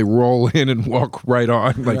like to really roll in and walk right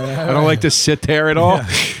on. I don't like to sit there at all.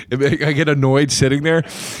 Yeah. I get annoyed sitting there.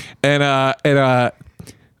 And the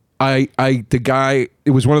guy, it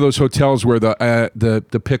was one of those hotels where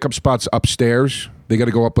the pickup spot's upstairs. They got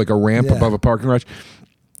to go up like a ramp above a parking garage.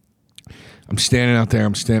 I'm standing out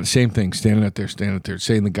there. Same thing. Standing out there,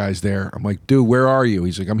 saying the guy's there. I'm like, dude, where are you?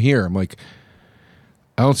 He's like, I'm here. I'm like,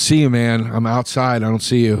 I don't see you, man. I'm outside. I don't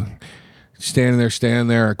see you. Standing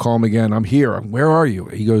there. I call him again. I'm here. Where are you?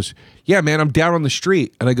 He goes, yeah, man, I'm down on the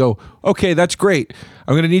street. And I go, okay, that's great.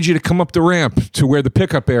 I'm going to need you to come up the ramp to where the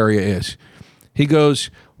pickup area is. He goes,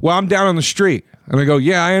 well, I'm down on the street. And I go,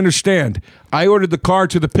 yeah, I understand. I ordered the car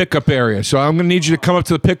to the pickup area, so I'm going to need you to come up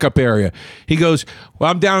to the pickup area. He goes, well,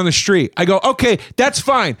 I'm down on the street. I go, okay, that's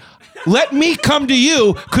fine. Let me come to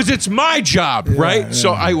you because it's my job, right? Yeah.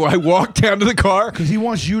 So I walk down to the car. Because he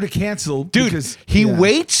wants you to cancel. Dude, he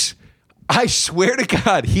waits. I swear to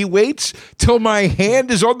God, he waits till my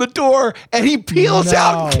hand is on the door and he peels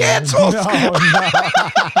out and cancels. No. And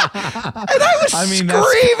I was screaming.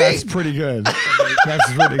 That's pretty good.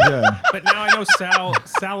 That's pretty good. But now I know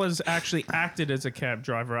Sal has actually acted as a cab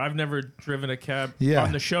driver. I've never driven a cab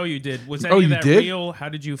on the show you did. Was any of that real? How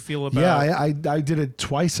did you feel about it? Yeah, I did it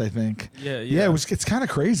twice, I think. Yeah. It's kind of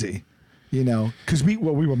crazy, because we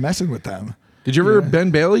were messing with them. Did you ever hear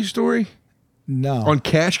Ben Bailey's story? No. On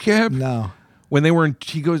Cash Cab? No. When they were in,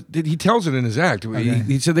 he tells it in his act.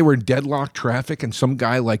 He said they were in deadlock traffic and some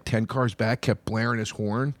guy like 10 cars back kept blaring his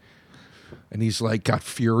horn. And he's like, got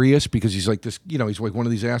furious because he's like this, he's like one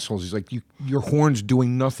of these assholes. He's like, your horn's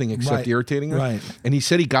doing nothing except irritating us. Right. And he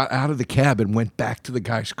said he got out of the cab and went back to the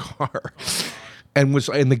guy's car. And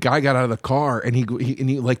the guy got out of the car and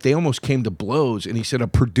he like they almost came to blows. And he said a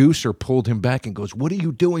producer pulled him back and goes, "What are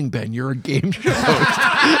you doing, Ben? You're a game show host."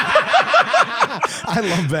 I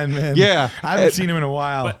love Ben, man. Yeah. I haven't seen him in a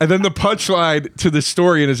while. And then the punchline to the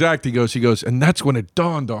story in his act, he goes, and that's when it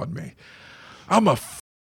dawned on me. I'm a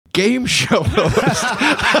game show host.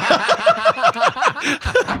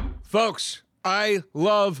 Folks, I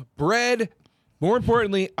love bread. More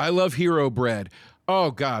importantly, I love Hero bread.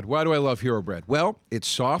 Oh, God, why do I love Hero bread? Well, it's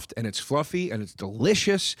soft, and it's fluffy, and it's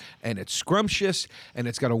delicious, and it's scrumptious, and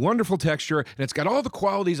it's got a wonderful texture, and it's got all the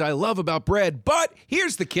qualities I love about bread. But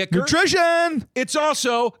here's the kicker. Nutrition! It's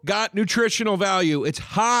also got nutritional value. It's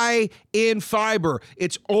high in fiber.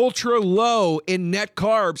 It's ultra low in net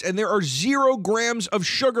carbs, and there are 0 grams of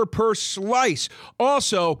sugar per slice.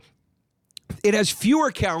 Also, it has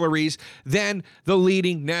fewer calories than the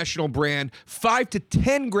leading national brand, 5 to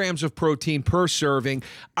 10 grams of protein per serving.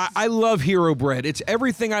 I love Hero bread. It's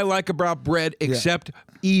everything I like about bread except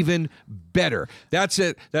even better. That's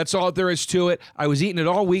it. That's all there is to it. I was eating it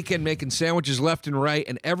all weekend, making sandwiches left and right,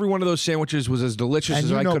 and every one of those sandwiches was as delicious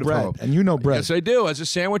as I could have hoped. And you know bread. Yes, I do. As a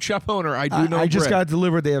sandwich shop owner, I do know bread. I just got it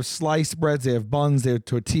delivered. They have sliced breads. They have buns. They have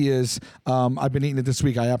tortillas. I've been eating it this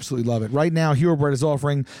week. I absolutely love it. Right now, Hero Bread is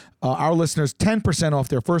offering our listeners 10% off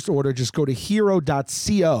their first order. Just go to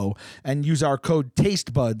hero.co and use our code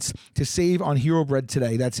TASTEBUDS to save on Hero Bread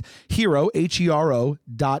today. That's hero, HERO.co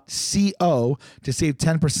to save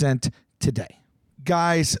 10% today.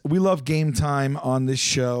 Guys, we love Game Time on this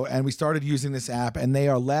show, and we started using this app, and they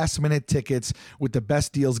are last-minute tickets with the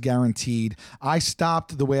best deals guaranteed. I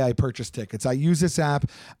stopped the way I purchase tickets. I use this app,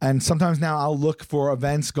 and sometimes now I'll look for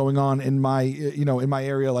events going on in my, in my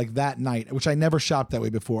area like that night, which I never shopped that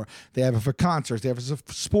way before. They have it for concerts, they have it for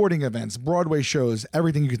sporting events, Broadway shows,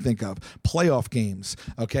 everything you can think of, playoff games.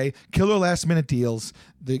 Okay, killer last-minute deals.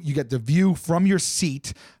 You get the view from your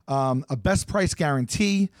seat, a best price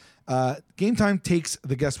guarantee. Game Time takes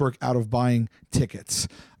the guesswork out of buying tickets.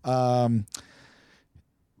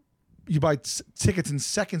 You buy tickets in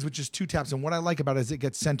seconds, which is 2 taps. And what I like about it is it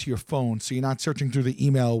gets sent to your phone, so you're not searching through the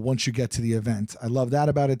email once you get to the event. I love that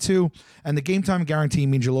about it, too. And the Game Time guarantee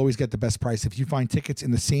means you'll always get the best price. If you find tickets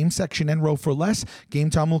in the same section and row for less, Game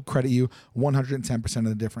Time will credit you 110% of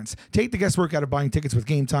the difference. Take the guesswork out of buying tickets with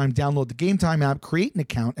Game Time. Download the Game Time app, create an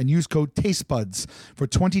account, and use code TASTEBUDS for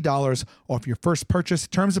 $20 off your first purchase.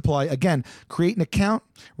 Terms apply. Again, create an account,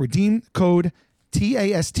 redeem code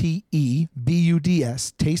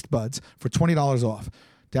TASTEBUDS, Taste Buds, for $20 off.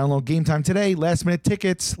 Download Game Time today. Last minute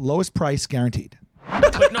tickets, lowest price guaranteed.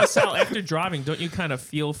 But no, Sal, after driving, don't you kind of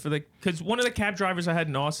feel for the... Because one of the cab drivers I had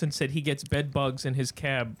in Austin said he gets bed bugs in his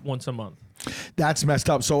cab once a month. That's messed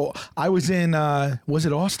up. So I was in, was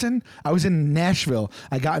it Austin? I was in Nashville.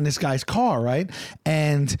 I got in this guy's car, right?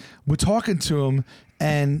 And we're talking to him,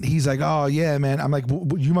 and he's like, "Oh yeah, man." I'm like,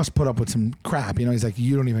 "You must put up with some crap," He's like,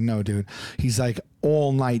 "You don't even know, dude." He's like,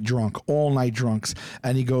 all night drunks,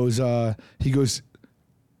 and he goes, the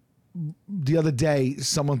other day,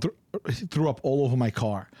 someone threw up all over my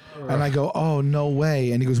car, and I go, "Oh no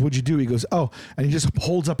way!" And he goes, "What'd you do?" He goes, "Oh," and he just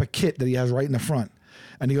holds up a kit that he has right in the front.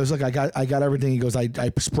 And he goes, "Look, I got everything." He goes, I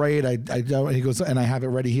spray it. I do. And he goes, "And I have it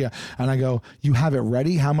ready here." And I go, "You have it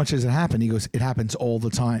ready? How much does it happen?" He goes, "It happens all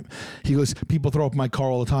the time." He goes, "People throw up my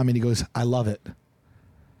car all the time." And he goes, "I love it."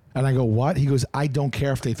 And I go, "What?" He goes, "I don't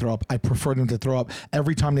care if they throw up. I prefer them to throw up.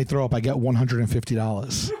 Every time they throw up, I get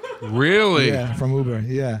 $150. Really? Yeah, from Uber.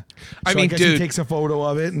 Yeah. I guess dude, he takes a photo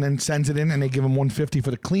of it and then sends it in, and they give him $150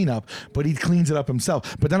 for the cleanup. But he cleans it up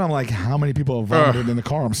himself. But then I'm like, how many people have vomited in the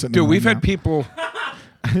car I'm sitting in? Dude, we've right had people.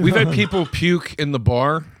 We've had people puke in the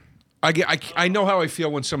bar. I know how I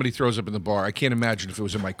feel when somebody throws up in the bar. I can't imagine if it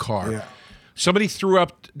was in my car. Yeah. Somebody threw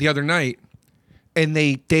up the other night, and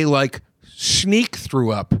they like sneak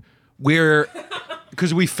threw up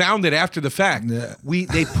because we found it after the fact. Yeah.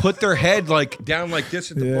 They put their head like down like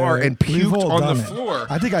this at the bar and We've puked all on done the it. floor.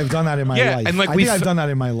 I think I've done that in my life. And like I think I've done that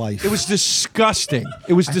in my life. It was disgusting.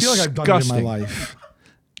 It was I feel disgusting. like I've done it in my life.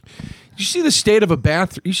 You see the state of a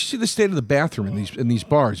bathroom. You should see the state of the bathroom in these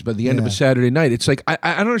bars by the end of a Saturday night. It's like I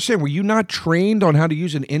don't understand. Were you not trained on how to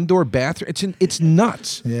use an indoor bathroom? It's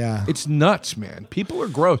nuts. Yeah, it's nuts, man. People are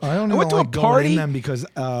gross. I don't went to a going party in them because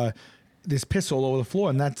there's piss all over the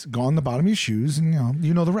floor, and that's gone the bottom of your shoes, and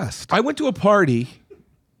you know the rest. I went to a party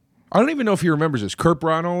I don't even know if he remembers this. Kurt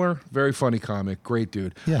Braunholer, very funny comic, great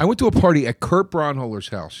dude. Yeah. I went to a party at Kurt Braunholer's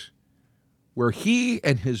house where he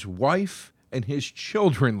and his wife and his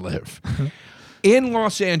children live in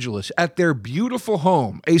Los Angeles at their beautiful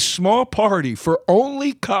home, a small party for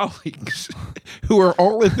only colleagues who are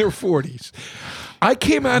all in their 40s. I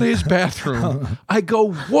came out of his bathroom. I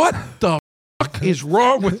go, what the fuck is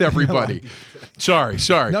wrong with everybody? Sorry.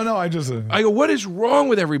 No, I just. I go, what is wrong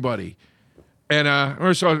with everybody? And I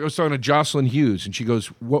was talking to Jocelyn Hughes, and she goes,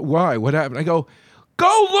 why? What happened? I go,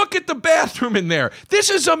 go look at the bathroom in there. This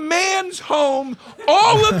is a man's home.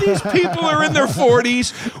 All of these people are in their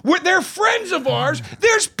 40s. They're friends of ours.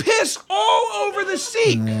 There's piss all over the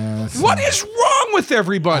seat. Yeah, what is wrong with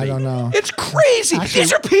everybody? I don't know. It's crazy. Actually,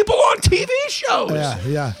 these are people on TV shows.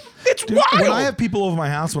 Yeah. It's Dude, wild. when I have people over my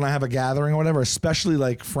house, when I have a gathering or whatever, especially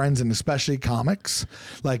like friends and especially comics,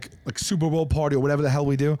 like Super Bowl party or whatever the hell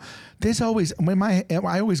we do, there's always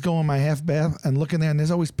I always go in my half bath and look in there, and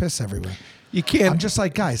there's always piss everywhere. You can't. I'm just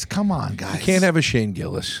like, guys, come on, guys. You can't have a Shane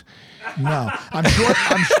Gillis. No, I'm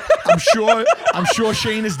sure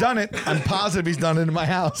Shane has done it. I'm positive he's done it in my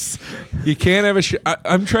house. You can't have a.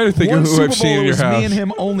 I'm trying to think One of who Super I've seen Bowl, in your it was house. me and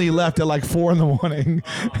him only left at like 4 a.m.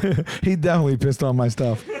 He definitely pissed on my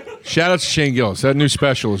stuff. Shout out to Shane Gillis. That new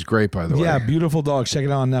special is great, by the way. Yeah, beautiful dog. Check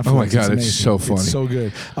it out on Netflix. Oh my God, it's amazing. so funny. It's so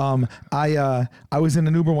good. I was in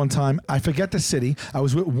an Uber one time. I forget the city. I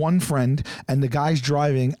was with one friend, and the guy's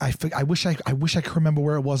driving. I wish I could remember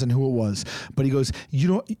where it was and who it was. But he goes,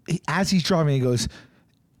 as he's driving, he goes,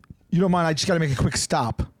 you don't mind? I just got to make a quick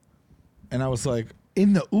stop. And I was like,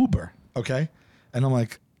 in the Uber, okay? And I'm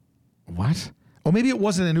like, what? Or maybe it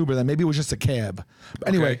wasn't an Uber then. Maybe it was just a cab. But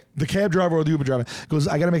anyway, Okay. the cab driver or the Uber driver goes,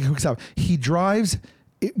 I got to make a quick stop. He drives.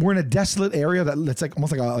 We're in a desolate area that's like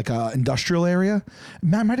almost like a industrial area. It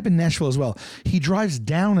might have been Nashville as well. He drives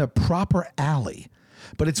down a proper alley.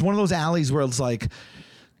 But it's one of those alleys where it's like,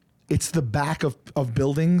 it's the back of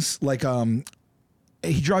buildings. Like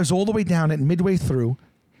he drives all the way down it midway through.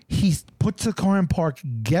 He puts the car in park,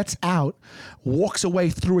 gets out, walks away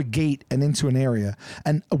through a gate and into an area.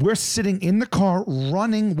 And we're sitting in the car,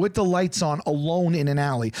 running with the lights on, alone in an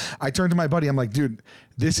alley. I turned to my buddy. I'm like, dude,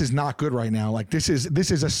 this is not good right now. Like, this is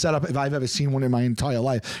a setup if I've ever seen one in my entire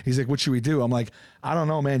life. He's like, what should we do? I'm like, I don't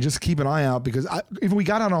know, man. Just keep an eye out, because if we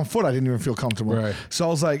got out on foot, I didn't even feel comfortable. Right. So I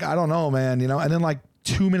was like, I don't know, man. And then like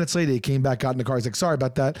 2 minutes later, he came back out in the car. He's like, sorry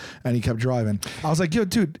about that. And he kept driving. I was like, yo,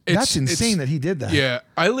 dude, that's insane that he did that. Yeah.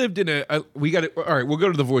 I lived in we got it. All right, we'll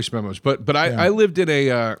go to the voice memos. But I lived in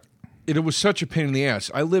it was such a pain in the ass.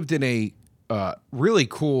 I lived in a really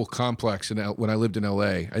cool complex when I lived in LA.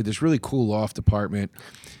 I had this really cool loft apartment.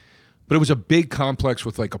 But it was a big complex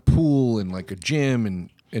with like a pool and like a gym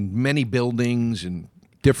and many buildings and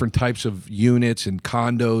different types of units and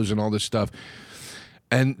condos and all this stuff.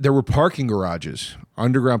 And there were parking garages,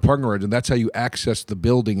 underground parking garages, and that's how you access the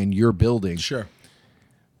building in your building. Sure.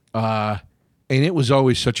 And it was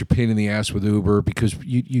always such a pain in the ass with Uber, because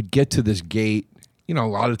you'd get to this gate. You know,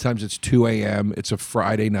 a lot of times it's 2 a.m. It's a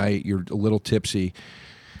Friday night. You're a little tipsy.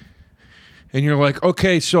 And you're like,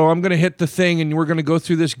 okay, so I'm going to hit the thing, and we're going to go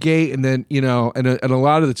through this gate. And then, and a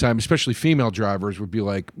lot of the time, especially female drivers would be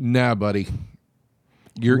like, nah, buddy,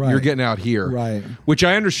 you're getting out here. Right. Which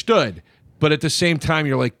I understood. But at the same time,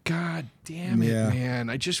 you're like, God damn it, Yeah. man!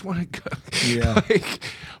 I just want to go. Yeah.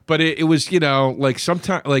 But it was, like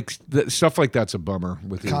sometimes, like stuff like that's a bummer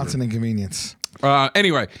with Uber. Constant inconvenience.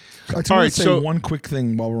 Anyway, I just all want right. to say one quick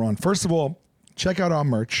thing while we're on. First of all, check out our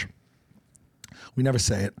merch. We never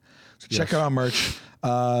say it. So check out our merch.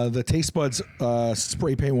 The Taste Buds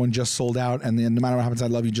spray paint one just sold out, and the No Matter What Happens I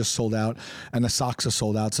Love You just sold out, and the socks are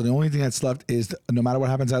sold out. So the only thing that's left is the No Matter What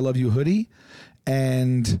Happens I Love You hoodie,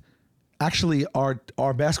 and actually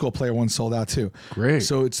our basketball player one sold out too. Great.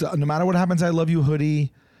 So it's No Matter What Happens I Love You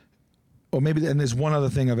hoodie. Or maybe, and there's one other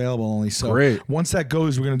thing available only. So Great. Once that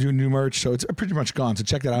goes, we're going to do new merch. So it's pretty much gone. So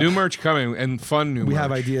check that out. New merch coming, and fun new merch. We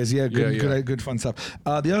have ideas. Yeah, good fun stuff.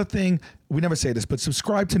 The other thing, we never say this, but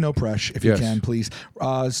subscribe to No Presh if you Yes. can, please.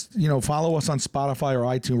 Follow us on Spotify or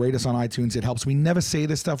iTunes. Rate us on iTunes. It helps. We never say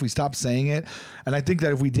this stuff. We stop saying it. And I think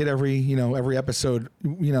that if we did every episode,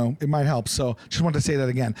 it might help. So just wanted to say that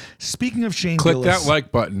again. Speaking of Shane Click Gillis. that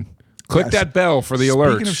like button. Click Yes. that bell for the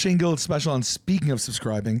alerts. Speaking of Shane Gillis special, and speaking of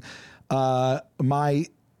subscribing, my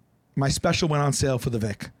special went on sale for the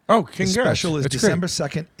Vic. Oh, The congrats. special is That's December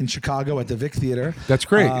 2nd in Chicago at the Vic Theater. That's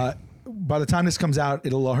great. by the time this comes out,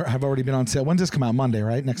 it'll have already been on sale. When does this come out? Monday,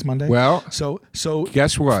 right? Next Monday? Well, so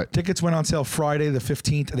guess what? Tickets went on sale Friday the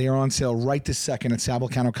 15th. They are on sale right this second at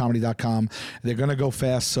vulcanocomedy.com. They're going to go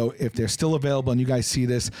fast, so if they're still available and you guys see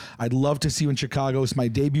this, I'd love to see you in Chicago. It's my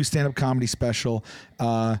debut stand-up comedy special,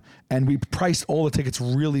 and we priced all the tickets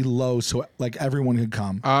really low so like everyone could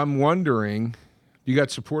come. I'm wondering, you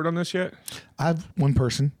got support on this yet? I have one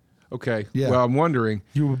person. Okay. Yeah. Well, I'm wondering.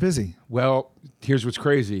 You were busy. Well, here's what's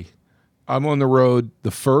crazy. I'm on the road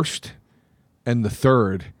the 1st and the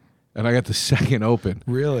 3rd, and I got the 2nd open.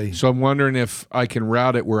 Really? So I'm wondering if I can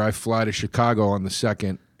route it where I fly to Chicago on the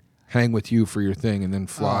 2nd, hang with you for your thing, and then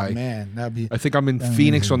fly. Oh, man. That'd be... I think I'm in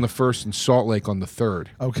Phoenix on the 1st and Salt Lake on the 3rd.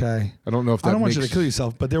 Okay. I don't know if that I don't want makes... you to kill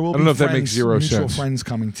yourself, but there will I be don't know if friends, that makes zero mutual sense. friends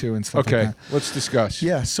coming too and stuff Okay, like that. let's discuss.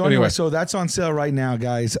 Yeah, so anyway, so that's on sale right now,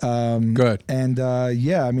 guys. Good. And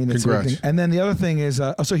yeah, I mean, it's Congrats. everything. And then the other thing is,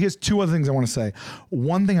 so here's 2 other things I want to say.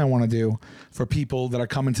 One thing I want to do for people that are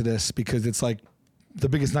coming to this, because it's like the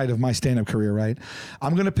biggest night of my stand-up career, right?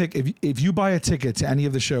 I'm going to pick, if you buy a ticket to any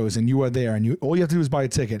of the shows and you are there and all you have to do is buy a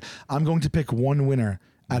ticket, I'm going to pick one winner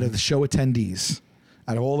out of the show attendees,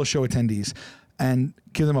 out of all the show attendees, and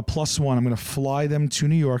give them a +1. I'm going to fly them to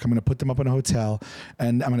New York. I'm going to put them up in a hotel,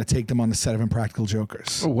 and I'm going to take them on the set of Impractical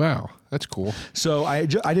Jokers. Oh, wow. That's cool. So I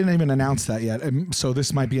didn't even announce that yet. So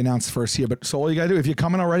this might be announced first here. But so all you got to do, if you're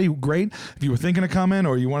coming already, great. If you were thinking of coming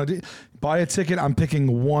or you want to buy a ticket, I'm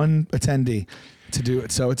picking one attendee to do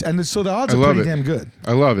it. So so the odds are pretty damn good.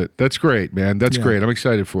 I love it. That's great, man. That's great. I'm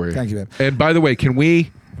excited for you. Thank you, man. And by the way, can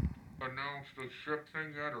we announce the ship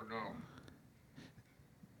thing yet or no?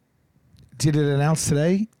 Did it announce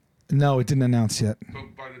today? No, it didn't announce yet. So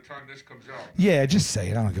by the time this comes out. Yeah, just say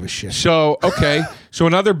it. I don't give a shit. So, okay. So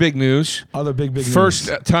another big news. Other big First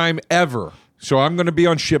news. time ever. So I'm going to be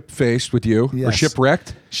on Ship-Faced with you. Or Yes.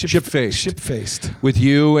 Shipwrecked? Ship-Faced. Ship-faced. With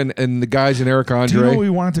you and the guys and Eric Andre. Do you know what we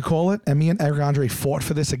wanted to call it? And me and Eric Andre fought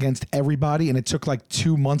for this against everybody, and it took like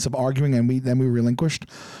 2 months of arguing, and then we relinquished.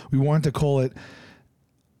 We wanted to call it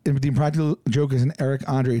The Impractical Jokers and Eric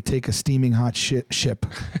Andre Take a Steaming Hot Ship.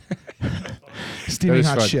 Steaming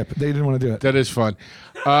Hot fun. Ship. They didn't want to do it. That is fun.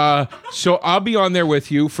 So I'll be on there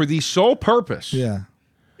with you for the sole purpose Yeah.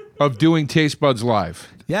 of doing Taste Buds Live.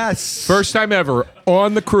 Yes. First time ever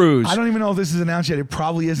on the cruise. I don't even know if this is announced yet. It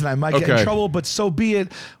probably isn't. I might get in Okay. trouble, but so be it.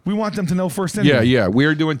 We want them to know first Yeah, anyway. yeah.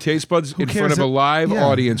 We're doing Taste Buds in cares front of a if- live yeah.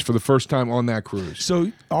 audience for the first time on that cruise.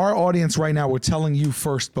 So our audience right now, we're telling you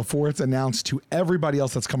first before it's announced to everybody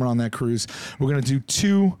else that's coming on that cruise. We're going to do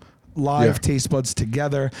 2 live Taste Buds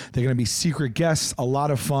together. They're going to be secret guests, a lot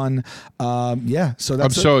of fun. Yeah, so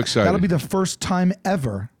that's I'm so excited. That'll be the first time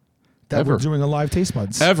ever that we're doing a live Taste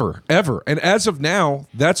Buds. Ever. And as of now,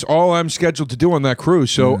 that's all I'm scheduled to do on that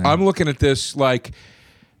cruise. So I'm looking at this like,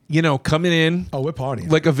 coming in. Oh, we're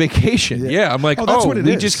partying. Like a vacation. Yeah. I'm like, that's what it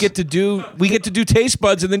we is. just get to do Taste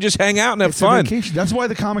Buds and then just hang out and have It's fun. a vacation. That's why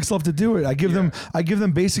the comics love to do it. I give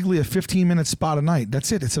them basically a 15-minute spot a night.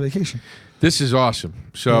 That's it. It's a vacation. This is awesome.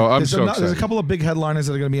 So I'm so excited. There's a couple of big headliners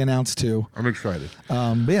that are going to be announced too. I'm excited.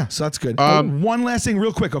 But yeah, so that's good. One last thing,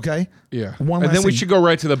 real quick, okay? Yeah. One and last then we thing. should go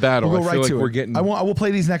right to the battle. We'll go I right feel like to we're it. getting. I will play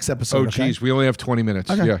these next episode. Oh, okay? geez. We only have 20 minutes.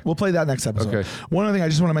 Okay, Yeah. we'll play that next episode. Okay. One other thing I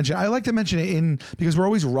just want to mention, I like to mention it because we're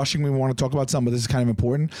always rushing when we want to talk about something, but this is kind of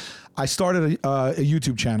important. I started a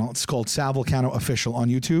YouTube channel. It's called Sal Vulcano Official on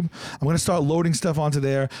YouTube. I'm going to start loading stuff onto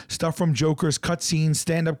there, stuff from Jokers, cutscenes,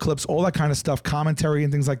 stand-up clips, all that kind of stuff, commentary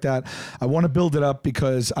and things like that. I want to build it up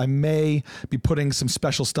because I may be putting some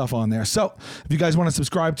special stuff on there. So if you guys want to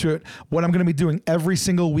subscribe to it, what I'm going to be doing every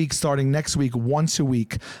single week starting next week, once a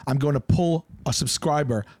week, I'm going to pull a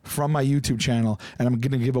subscriber from my YouTube channel, and I'm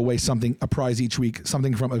going to give away a prize each week,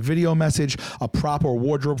 something from a video message, a prop or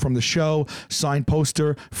wardrobe from the show, signed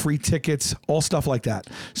poster, free tickets, all stuff like that.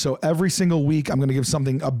 So every single week, I'm going to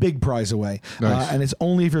give a big prize away, Nice. and it's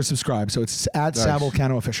only if you're subscribed. So it's at Sal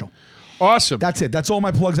Vulcano Official. Awesome. That's it. That's all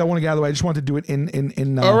my plugs I want to get out of the way. I just wanted to do it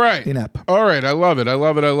in All right. in-app. All right. I love it.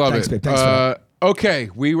 Thanks, babe. Thanks for that. Okay.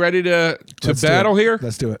 We ready to Let's do battle it. here?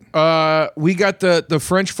 Let's do it. We got the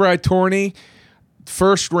French fry tourney.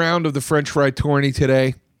 First round of the French fry tourney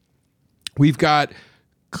today. We've got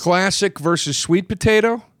classic versus sweet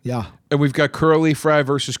potato. Yeah. And we've got curly fry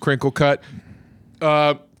versus crinkle cut.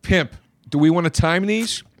 Pimp, do we want to time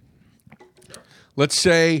these? Let's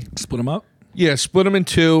say, Split them up. yeah, split them in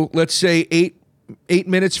 2. Let's say 8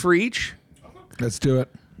 minutes for each. Let's do it.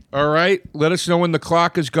 All right. Let us know when the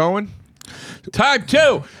clock is going. Time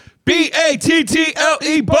 2.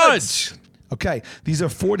 BATTLE Buds. Okay, these are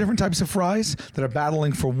 4 different types of fries that are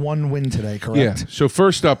battling for one win today, Yeah. correct? So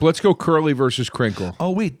first up, let's go curly versus crinkle.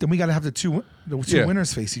 Oh wait, then we got to have the two Yeah.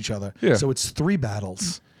 winners face each other. Yeah. So it's 3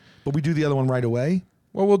 battles. but we do the other one right away.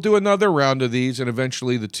 Well, we'll do another round of these, and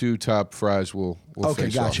eventually the 2 top fries will Okay,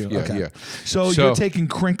 face got off. you. Yeah, Okay. yeah. So you're taking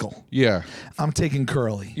crinkle. Yeah, I'm taking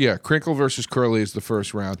curly. yeah. Crinkle versus Curly is the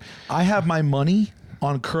first round. I have my money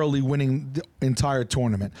on curly winning the entire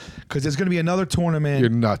tournament because there's going to be another tournament. You're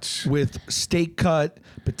nuts. With steak cut,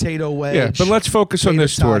 potato wedge. Yeah, but let's focus on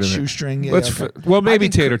this tater tot, tournament. Shoestring. Yeah, Let's okay. well, maybe I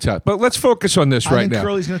think tater tot, but let's focus on this I right think now.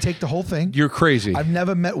 Curly's going to take the whole thing. You're crazy. I've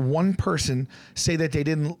never met one person say that they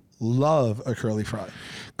didn't love a curly fry.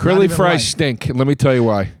 Curly even fries right. stink. Let me tell you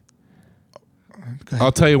why.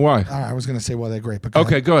 I'll tell you why. I was going to say why they're great. But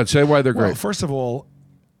Okay, go ahead. Say why they're Well, great. first of all,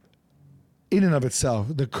 in and of itself,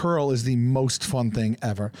 the curl is the most fun thing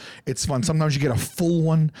ever. It's fun. Sometimes you get a full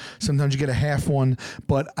one, sometimes you get a half one,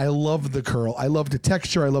 but I love the curl. I love the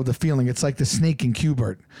texture. I love the feeling. It's like the snake in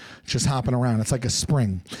Q*bert just hopping around. It's like a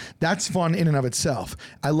spring. That's fun in and of itself.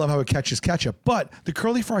 I love how it catches ketchup. But the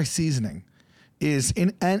curly fry seasoning is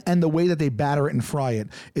in and the way that they batter it and fry it,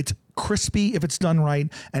 it's crispy if it's done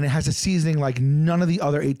right, and it has a seasoning like none of the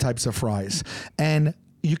other 8 types of fries. And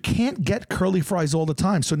you can't get curly fries all the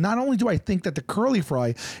time. So not only do I think that the curly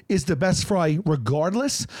fry is the best fry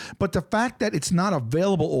regardless, but the fact that it's not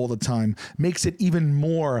available all the time makes it even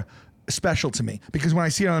more special to me. Because when I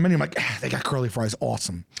see it on the menu, I'm like, they got curly fries,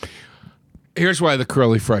 awesome. Here's why the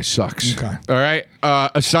curly fry sucks. Okay. All right.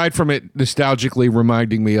 Aside from it nostalgically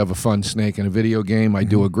reminding me of a fun snake in a video game, I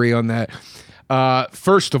do agree on that.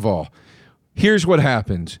 First of all, here's what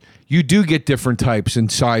happens. You do get different types and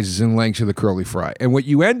sizes and lengths of the curly fry. And what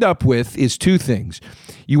you end up with is 2 things.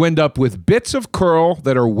 You end up with bits of curl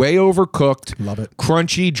that are way overcooked. Love it.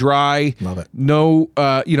 Crunchy, dry. Love it. No,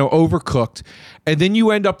 overcooked. And then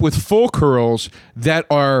you end up with full curls that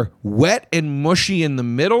are wet and mushy in the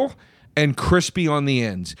middle and crispy on the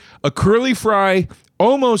ends. A curly fry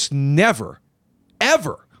almost never,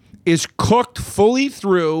 ever is cooked fully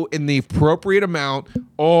through in the appropriate amount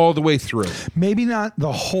all the way through. Maybe not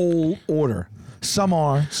the whole order. Some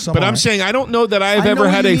are, some But I'm aren't. saying I don't know that I've I know ever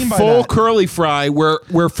what had you a mean by full that. curly fry where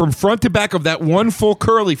from front to back of that one full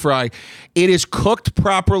curly fry, it is cooked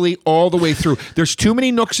properly all the way through. There's too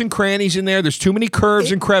many nooks and crannies in there. There's too many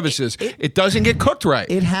curves and crevices. It doesn't get cooked right.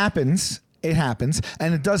 It happens. It happens,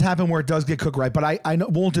 and it does happen where it does get cooked right. But I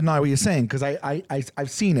won't deny what you're saying because I've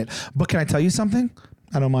seen it. But can I tell you something?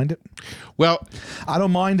 I don't mind it. Well, I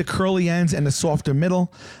don't mind the curly ends and the softer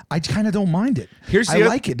middle. I kind of don't mind it. I the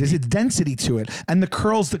like it. There's a density to it, and the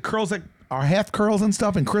curls that are half curls and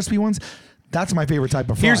stuff, and crispy ones. That's my favorite type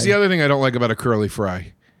of fry. here's the other thing I don't like about a curly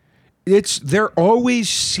fry. They're always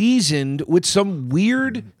seasoned with some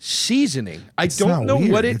weird seasoning. I It's don't not know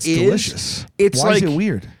weird. what it It's is. delicious. It's Why like is it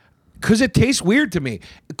weird? because it tastes weird to me.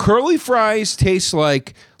 Curly fries taste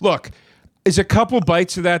like, look, is a couple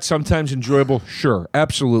bites of that sometimes enjoyable? Sure,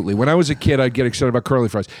 absolutely. When I was a kid, I'd get excited about curly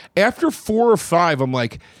fries. After 4 or 5, I'm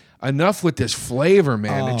like, enough with this flavor,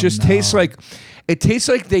 man. It just tastes like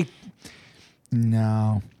they.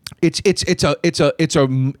 No. It's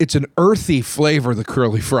an earthy flavor the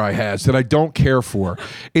curly fry has that I don't care for.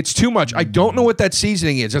 It's too much. I don't know what that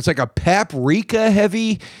seasoning is. It's like a paprika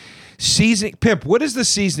heavy seasoning. Pimp, what is the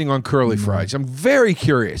seasoning on curly fries? I'm very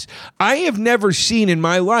curious. I have never seen in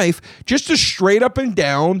my life just a straight up and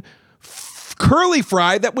down curly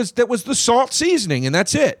fry that was the salt seasoning, and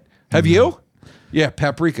that's it. Have you? Yeah,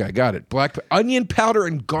 paprika. I got it. Onion powder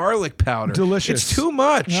and garlic powder. Delicious. It's too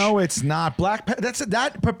much. No, it's not.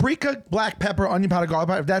 That paprika, black pepper, onion powder, garlic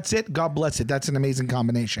powder. If that's it, God bless it. That's an amazing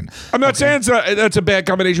combination. I'm not saying that's a bad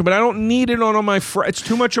combination, but I don't need it on my fries. It's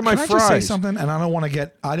too much on my Can I fries. just say something? And I don't want to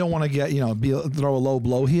get throw a low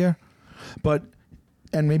blow here,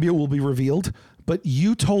 and maybe it will be revealed. But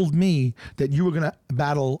you told me that you were going to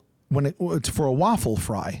battle it's for a waffle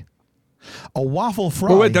fry. A waffle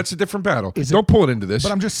fry. Oh, wait, that's a different battle. Don't pull it into this.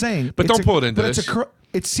 But I'm just saying. But don't pull it into this.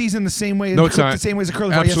 It's seasoned the same way. No, it's not. The same way as a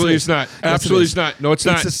curly fry. Absolutely, Yes, it's not. Yes, Absolutely, it it's not. No, it's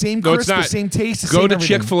not. It's the same No, crisp, it's not. the same taste. Go same to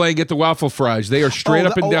everything. Chick-fil-A and get the waffle fries. They are straight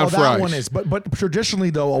up and down fries. That one is. But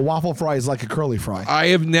traditionally though, a waffle fry is like a curly fry. I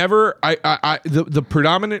have never. The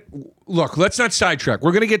predominant. Look, let's not sidetrack.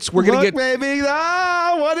 We're gonna get. Baby.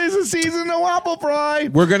 What is a seasoned waffle fry?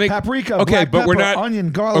 We're gonna paprika. Okay, black but we're pepper, not onion,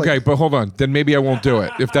 garlic. Okay, but hold on. Then maybe I won't do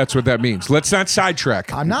it if that's what that means. Let's not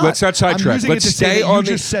sidetrack. I'm not. Let's not sidetrack. I'm using Let's it to stay say that on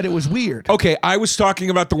you just said it was weird. Okay, I was talking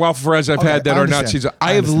about the waffle fries I've had that I are not understand. seasoned. I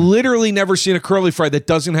I have understand. literally never seen a curly fry that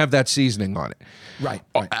doesn't have that seasoning on it. Right.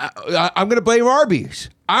 I'm going to blame Arby's.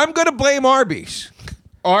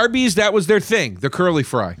 Arby's, that was their thing, the curly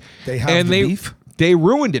fry. They have the beef? They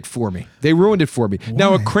ruined it for me.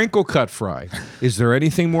 Now, a crinkle cut fry. Is there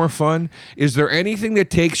anything more fun? Is there anything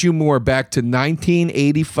that takes you more back to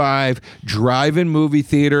 1985 drive-in movie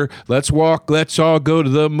theater? Let's walk. Let's all go to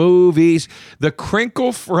the movies. The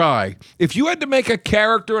crinkle fry. If you had to make a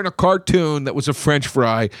character in a cartoon that was a French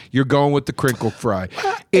fry, you're going with the crinkle fry.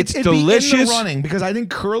 It's It'd delicious. Be in the running because I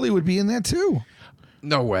think Curly would be in there too.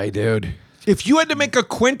 No way, dude. If you had to make a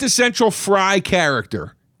quintessential fry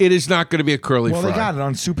character, it is not going to be a curly fry. Well, they got it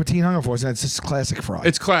on Super Teen Hunger Force, and it's just classic fry.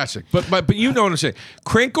 It's classic. But you know what I'm saying.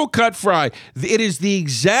 Crinkle cut fry. It is the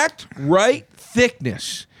exact right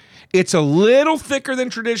thickness. It's a little thicker than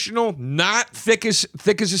traditional, not thick as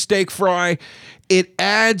a steak fry. It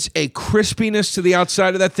adds a crispiness to the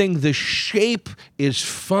outside of that thing. The shape is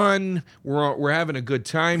fun. We're having a good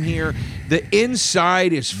time here. The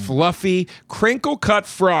inside is fluffy. Crinkle cut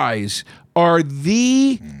fries are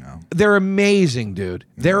they're amazing, dude.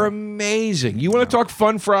 They're amazing. You want to talk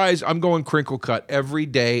fun fries? I'm going crinkle cut every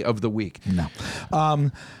day of the week. No.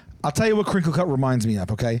 I'll tell you what crinkle cut reminds me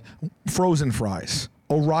of, okay? Frozen fries.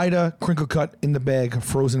 Ore-Ida crinkle cut in the bag,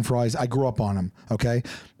 frozen fries. I grew up on them, okay?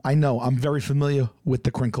 I know. I'm very familiar with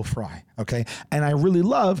the crinkle fry, okay? And I really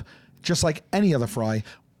love, just like any other fry,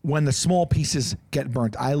 when the small pieces get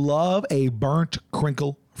burnt. I love a burnt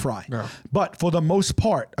crinkle fry. Yeah. But for the most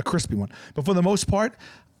part, a crispy one. But for the most part,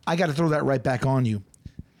 I got to throw that right back on you.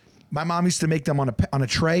 My mom used to make them on a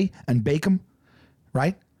tray and bake them,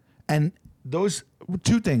 right? And those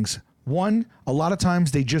two things. One, a lot of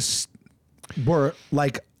times they just were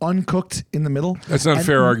like uncooked in the middle. That's not a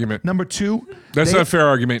fair argument. Number two, that's not a fair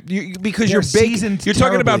argument. Because you're baking. You're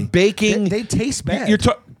talking about baking. They taste bad.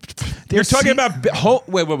 You're talking about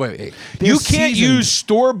wait. You can't use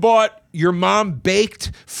store-bought, your mom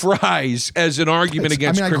baked fries as an argument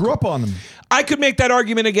against. I grew up on them. I could make that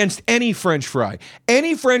argument against any French fry.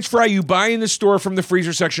 Any French fry you buy in the store from the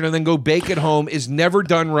freezer section and then go bake at home is never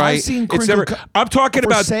done right. I've seen crinkle cut I'm talking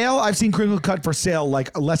about sale. I've seen crinkle cut for sale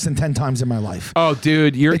like less than 10 times in my life. Oh,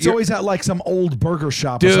 dude, it's always at like some old burger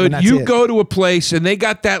shop. Dude, you go to a place and they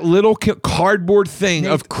got that little cardboard thing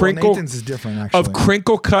of crinkle. Nathan's is different, actually. Of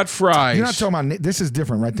crinkle cut fries. You're not talking about this is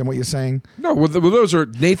different, right? Than what you're saying. No, well, those are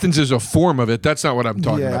Nathan's is a form of it. That's not what I'm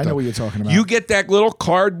talking about. Yeah, I know what you're talking about. You get that little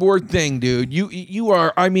cardboard thing, dude. You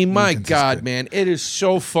are. I mean, my God, man, it is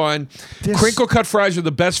so fun. Crinkle cut fries are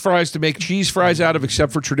the best fries to make cheese fries out of,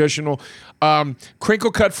 except for traditional. Crinkle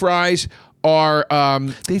cut fries are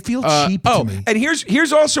they feel cheap to me. And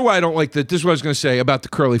here's also why I don't like that. This is what I was going to say about the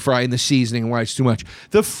curly fry and the seasoning and why it's too much.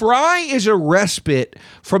 The fry is a respite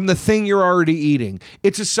from the thing you're already eating.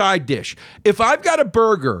 It's a side dish. If I've got a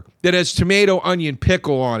burger that has tomato, onion,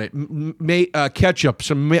 pickle on it, ketchup,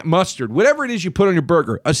 some mustard, whatever it is you put on your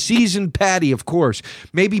burger, a seasoned patty, of course,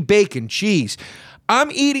 maybe bacon, cheese. I'm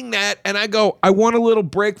eating that, and I go, I want a little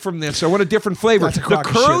break from this. I want a different flavor. The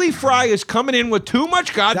curly fry is coming in with too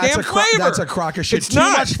much goddamn flavor. That's a crock of shit. It's too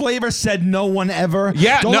not. much flavor, said no one ever.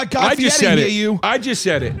 Yeah, Don't let God I just said hear it. you. I just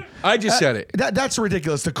said it. That's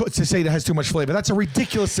ridiculous to say that has too much flavor. That's a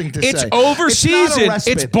ridiculous thing to say. It's over-seasoned.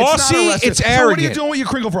 It's bossy. It's arrogant. So what are you doing with your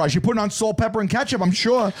crinkle fries? You're putting on salt, pepper, and ketchup, I'm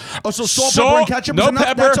sure. Oh, so salt, pepper, and ketchup is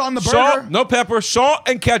enough? That's on the burger? Salt, no pepper, salt,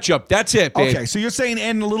 and ketchup. That's it, babe. Okay, so you're saying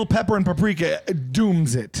adding a little pepper and paprika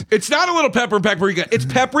dooms it. It's not a little pepper and paprika. It's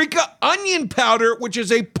paprika, onion powder, which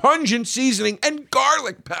is a pungent seasoning, and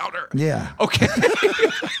garlic powder. Yeah. Okay.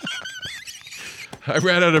 I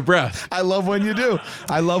ran out of breath. I love when you do.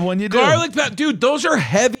 Garlic powder. Dude, those are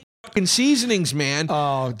heavy fucking seasonings, man.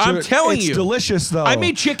 Oh, dude, I'm telling you. It's delicious, though. I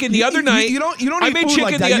made chicken the other night. You don't eat food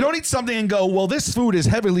like that. You don't eat something and go, well, this food is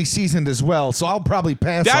heavily seasoned as well, so I'll probably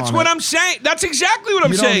pass That's on what it. I'm saying. That's exactly what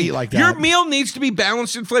I'm saying. Don't eat like that. Your meal needs to be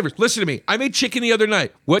balanced in flavors. Listen to me. I made chicken the other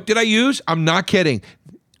night. What did I use? I'm not kidding.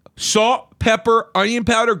 Salt, pepper, onion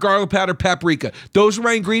powder, garlic powder, paprika. Those were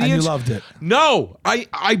my ingredients. And you loved it. No,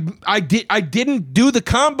 I didn't do the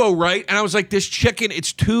combo right, and I was like, this chicken,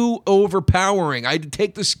 it's too overpowering. I had to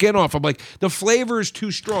take the skin off. I'm like, the flavor is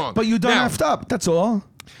too strong. But you done effed up. That's all.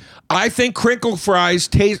 I think curly fries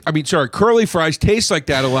taste like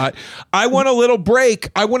that a lot. I want a little break.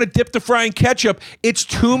 I want to dip the fry in ketchup. It's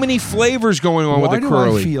too many flavors going on with the curly. Why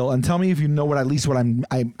do I feel, and tell me if you know what I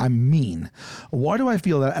mean. Why do I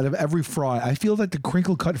feel that out of every fry, I feel that the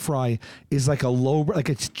crinkle cut fry is like like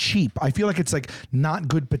it's cheap. I feel like it's like not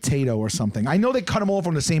good potato or something. I know they cut them all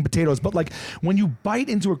from the same potatoes, but like when you bite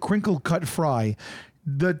into a crinkle cut fry,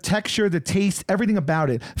 the texture, the taste, everything about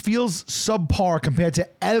it feels subpar compared to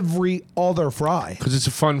every other fry. Because it's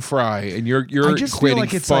a fun fry, and you're equating like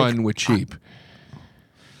fun with cheap.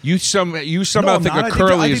 You somehow think a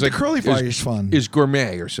curly is like the curly fry is fun. Is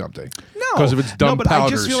gourmet or something. because of its dumb but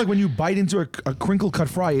powders. I just feel like when you bite into a crinkle cut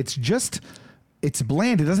fry, it's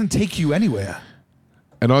bland. It doesn't take you anywhere.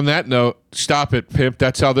 And on that note, stop it, pimp.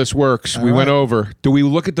 That's how this works. We right. went over. Do we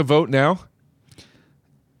look at the vote now?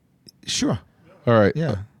 Sure. All right.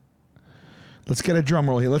 Yeah. Let's get a drum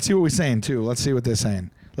roll here. Let's see what we're saying, too. Let's see what they're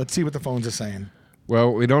saying. Let's see what the phones are saying.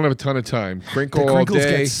 Well, we don't have a ton of time. Crinkle The all crinkles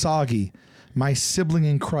day. get soggy. My sibling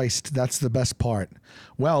in Christ, that's the best part.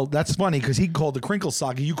 Well, that's funny because he called the crinkle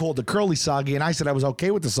soggy, you called the curly soggy, and I said I was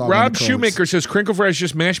okay with the soggy. Rob Shoemaker says crinkle fries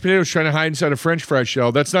just mashed potatoes trying to hide inside a French fry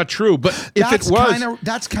shell. That's not true. But if it was,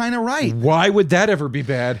 that's kind of right. why would that ever be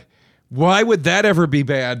bad? Why would that ever be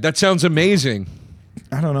bad? That sounds amazing.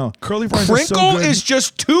 I don't know. Curly fries Crinkle are so good. is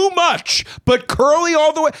just too much, but curly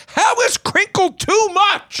all the way. How is crinkle too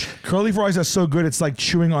much? Curly fries are so good, it's like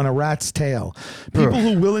chewing on a rat's tail. People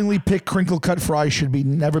who willingly pick crinkle cut fries should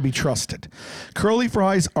never be trusted. Curly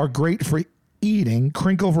fries are great for eating.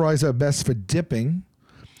 Crinkle fries are best for dipping.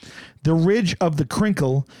 The ridge of the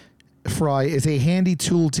crinkle fry is a handy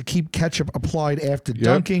tool to keep ketchup applied after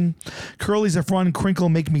dunking. Curlies are fun. Crinkle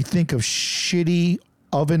make me think of shitty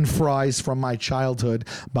oven fries from my childhood.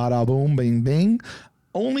 Bada boom, bing, bing.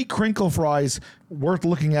 Only crinkle fries worth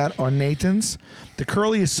looking at are Nathan's. The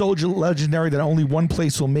curly is so legendary that only one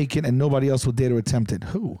place will make it and nobody else will dare to attempt it.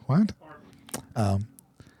 Who? What? I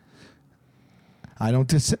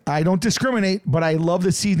don't discriminate, but I love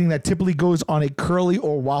the seasoning that typically goes on a curly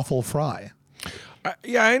or waffle fry.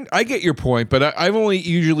 I get your point, but I've only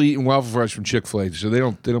usually eaten waffle fries from Chick-fil-A, so they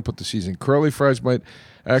don't put the seasoning. Curly fries might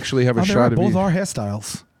actually have a shot of both being. are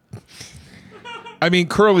hairstyles. I mean,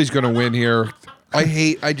 curly's going to win here.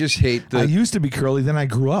 I just hate the. I used to be curly, then I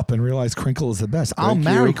grew up and realized crinkle is the best. I'll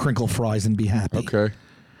marry crinkle fries and be happy. Okay.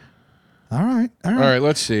 All right. All right.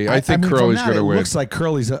 Let's see. I think curly's going to win. It looks like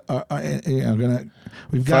curly's going to.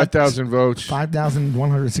 We've got 5,000 votes.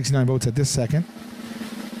 5,169 votes at this second.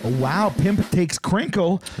 Oh, wow. Pimp takes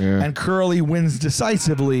crinkle and curly wins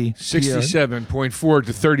decisively. 67.4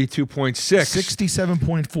 to 32.6.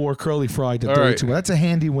 67.4 curly fried to 32. Well, that's a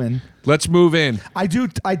handy win. Let's move in. I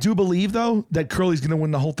do believe, though, that curly's going to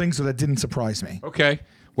win the whole thing, so that didn't surprise me. Okay.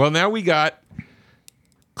 Well, now we got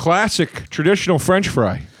classic traditional French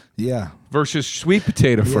fry. Yeah. Versus sweet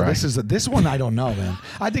potato fry. This one I don't know, man.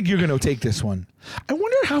 I think you're going to take this one. I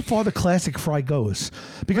wonder how far the classic fry goes,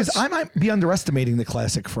 because I might be underestimating the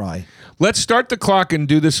classic fry. Let's start the clock and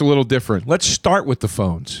do this a little different. Let's start with the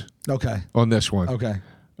phones. Okay. On this one. Okay.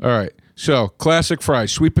 All right. So, classic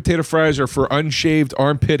fries. Sweet potato fries are for unshaved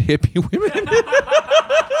armpit hippie women.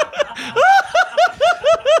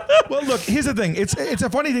 Well, look, here's the thing. It's a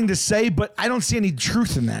funny thing to say, but I don't see any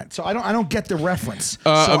truth in that. So I don't get the reference.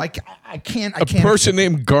 So I can't. A person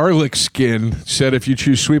named Garlic Skin said if you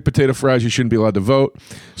choose sweet potato fries, you shouldn't be allowed to vote.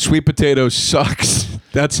 Sweet potatoes sucks.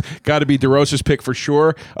 That's got to be DeRosa's pick for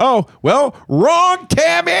sure. Oh, well, wrong,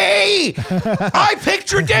 Tammy. I picked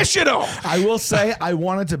traditional. I will say I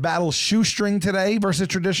wanted to battle shoestring today versus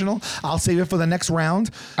traditional. I'll save it for the next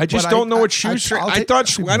round. I just don't know what shoestring. I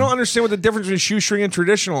don't understand what the difference between shoestring and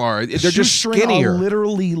traditional are. They're just skinnier. Are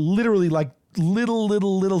literally like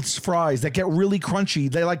little fries that get really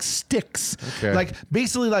crunchy. They like sticks. Okay. Like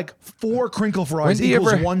basically like 4 crinkle fries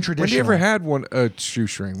equals one traditional. When you ever had one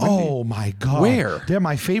shoestring? Oh my God. Where? They're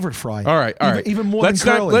my favorite fry. All right. Even more than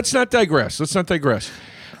curly. Let's not digress.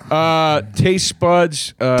 Taste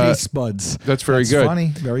buds. Taste buds. That's very good. Funny.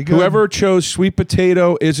 Very good. Whoever chose sweet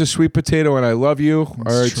potato is a sweet potato, and I love you. All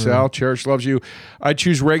right, true. Sal. Cherish loves you. I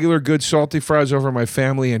choose regular good salty fries over my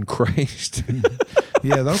family and Christ.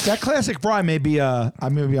 Yeah, that classic fry I may be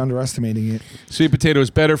underestimating it. Sweet potato is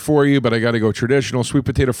better for you, but I got to go traditional. Sweet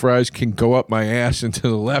potato fries can go up my ass and to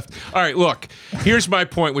the left. All right, look. Here's my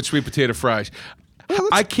point with sweet potato fries.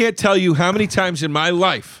 I can't tell you how many times in my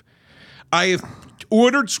life I have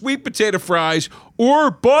ordered sweet potato fries or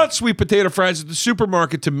bought sweet potato fries at the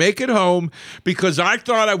supermarket to make it home because I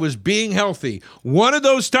thought I was being healthy. One of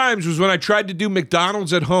those times was when I tried to do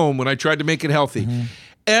McDonald's at home when I tried to make it healthy. Mm-hmm.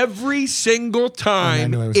 Every single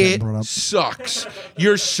time it sucks.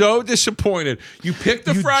 You're so disappointed. You pick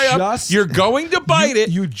the fry up. You're going to bite it.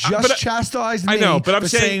 You just chastised me. I know, but I'm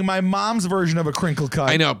saying my mom's version of a crinkle cut.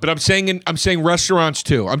 I know, but I'm saying restaurants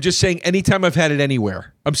too. I'm just saying anytime I've had it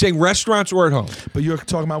anywhere. I'm saying restaurants or at home. But you're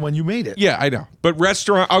talking about when you made it. Yeah, I know. But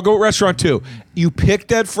restaurant, I'll go restaurant too. You pick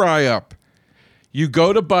that fry up. You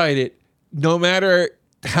go to bite it. No matter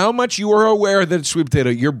how much you are aware that it's sweet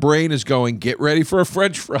potato, your brain is going, get ready for a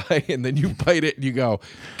French fry, and then you bite it and you go,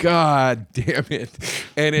 God damn it.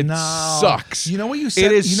 And it sucks. You know what you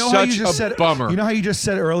said? It is such a bummer. You know how you just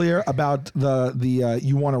said earlier about the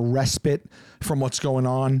you want a respite from what's going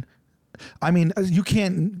on? I mean, you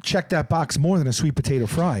can't check that box more than a sweet potato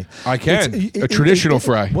fry. I can. A traditional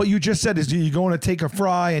fry. What you just said is you're going to take a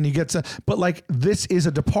fry and you get some, but like this is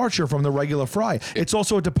a departure from the regular fry. It's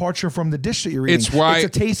also a departure from the dish that you're eating. It's why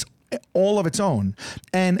it's a taste all of its own,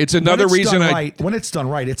 and it's another reason when it's done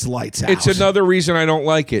right, it's lights out. It's another reason I don't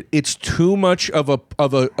like it. It's too much of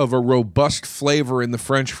a robust flavor in the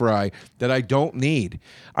French fry that I don't need.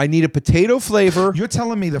 I need a potato flavor. You're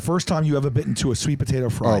telling me the first time you ever bit into a sweet potato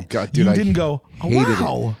fry, Oh God, dude! you I didn't go, oh, hated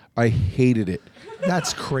wow. it. I hated it.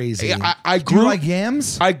 That's crazy. I Do you like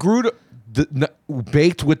yams? I grew to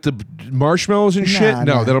baked with the marshmallows and shit.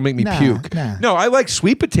 No, that'll make me puke. No, I like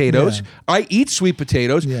sweet potatoes. Yeah. I eat sweet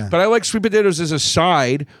potatoes, but I like sweet potatoes as a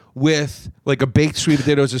side with like a baked sweet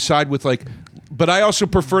potato as a side with like. But I also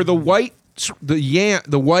prefer the white, the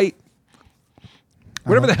white,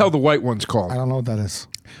 whatever the hell the white one's called. I don't know what that is.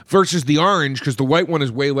 Versus the orange, because the white one is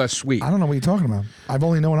way less sweet. I don't know what you're talking about. I've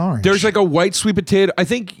only known orange. There's like a white sweet potato. I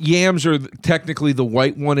think yams are technically the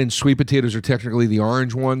white one, and sweet potatoes are technically the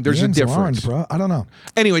orange one. There's yams a difference, orange, bro. I don't know.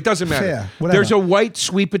 Anyway, it doesn't matter. Yeah, whatever. There's a white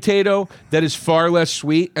sweet potato that is far less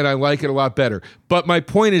sweet, and I like it a lot better. But my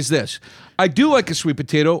point is this. I do like a sweet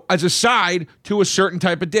potato as a side to a certain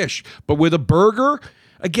type of dish. But with a burger,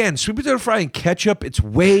 again, sweet potato fry and ketchup, it's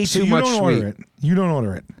way too much sweet. Order it. You don't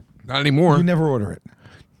order it. Not anymore. You never order it.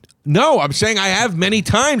 No, I'm saying I have many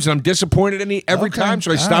times, and I'm disappointed in every time,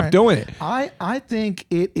 so I stopped doing it. I think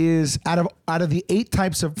it is out of the 8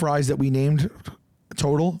 types of fries that we named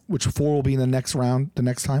total, which 4 will be in the next round, the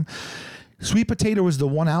next time. Sweet potato is the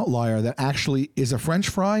one outlier that actually is a French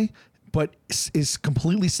fry, but is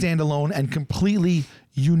completely standalone and completely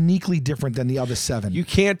uniquely different than the other 7. You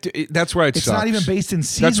can't. That's why it sucks. It's not even based in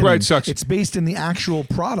seasoning. That's why it sucks. It's based in the actual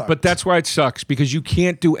product. But that's why it sucks, because you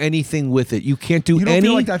can't do anything with it. You can't do any. You don't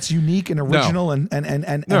feel like that's unique and original No.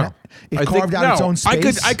 and No. it carved out its own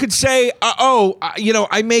space? I could say,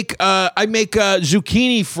 I make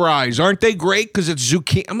zucchini fries. Aren't they great because it's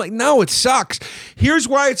zucchini? I'm like, no, it sucks. Here's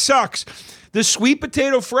why it sucks. The sweet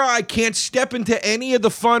potato fry can't step into any of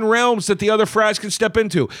the fun realms that the other fries can step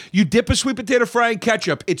into. You dip a sweet potato fry in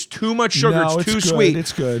ketchup, it's too much sugar. No, it's too good. sweet.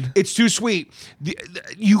 It's good. It's too sweet.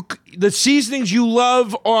 The seasonings you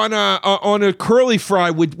love on a curly fry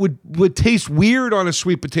would taste weird on a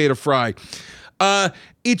sweet potato fry.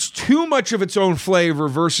 It's too much of its own flavor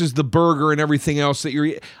versus the burger and everything else that you're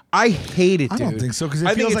eating. I hate it, dude. I don't think so, because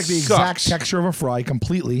it feels like the exact texture of a fry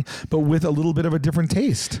completely, but with a little bit of a different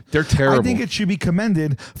taste. They're terrible. I think it should be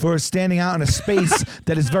commended for standing out in a space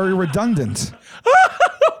that is very redundant.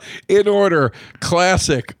 In order,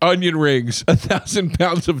 classic onion rings, 1,000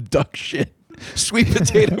 pounds of duck shit, sweet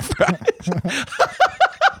potato fries.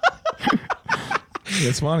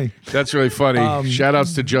 It's funny. That's really funny. Shout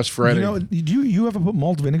outs to Just Freddy. You know, do you ever put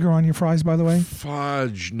malt vinegar on your fries, by the way?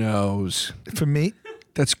 Fudge knows. For me,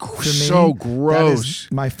 That's so gross.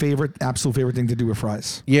 That is my absolute favorite thing to do with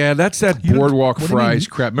fries. Yeah, that's that boardwalk fries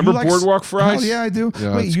crap. Remember boardwalk fries? Oh, yeah, I do.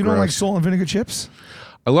 Yeah, Wait, you don't like gross. salt and vinegar chips?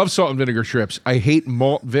 I love salt and vinegar chips. I hate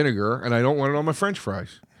malt vinegar, and I don't want it on my French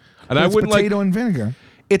fries. And I It's wouldn't potato and vinegar.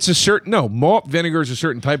 It's malt vinegar is a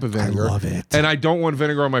certain type of vinegar. I love it. And I don't want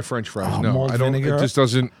vinegar on my French fries. Oh, no, malt I don't. vinegar? It just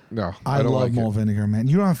doesn't. No, I don't love like malt it. vinegar, man.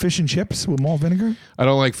 You don't have fish and chips with malt vinegar? I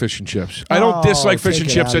don't like fish and chips. I don't dislike fish take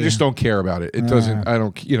and it chips. out I of just you. don't care about it. It doesn't. I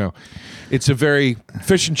don't. It's a very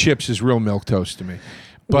fish and chips is real milk toast to me.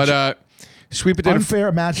 But sweet potato.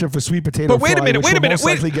 Unfair matchup for sweet potato. But wait a fry, minute. which Wait a will minute. most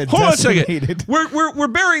likely get Hold on a second. decimated. We're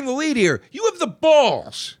burying the lead here. You have the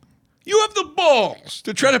balls. You have the balls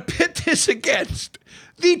to try to pit this against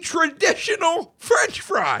the traditional French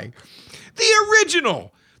fry, the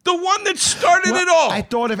original, the one that started it all. I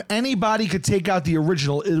thought if anybody could take out the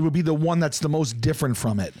original, it would be the one that's the most different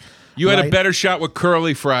from it. You had a better shot with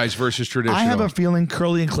curly fries versus traditional. I have a feeling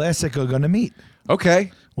curly and classic are going to meet.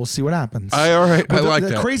 Okay. We'll see what happens. All right. But I like the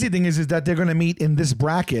that. The crazy thing is that they're going to meet in this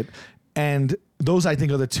bracket, and those I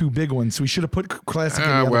think are the 2 big ones. We should have put classic in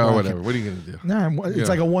the other bracket. Whatever. What are you going to do? Nah, it's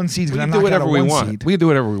like a 1 seed. We I'm can do not whatever we one want. seed. We can do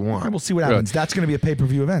whatever we want. All right, we'll see what happens. That's going to be a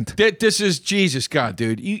pay-per-view event. This is Jesus God,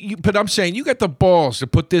 dude. But I'm saying you got the balls to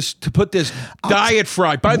put this diet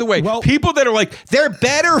fry. By the way, people that are like they're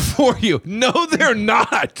better for you. No, they're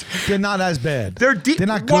not. They're not as bad. They're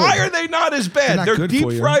not good. Why are they not as bad? They're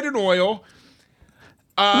deep fried in oil.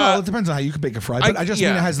 Well, it depends on how you can bake a fry, but I just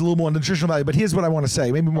mean it has a little more nutritional value. But here's what I want to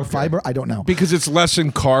say: maybe more fiber. I don't know, because it's less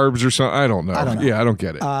in carbs or something. I don't know. Yeah, I don't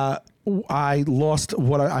get it. I lost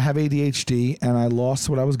what I have ADHD, and I lost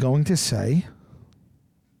what I was going to say.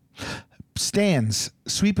 Stands,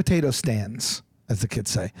 sweet potato stands, as the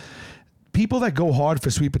kids say. People that go hard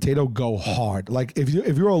for sweet potato go hard. Like if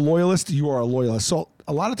you're a loyalist, you are a loyalist. So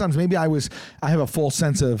a lot of times, maybe I have a false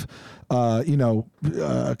sense of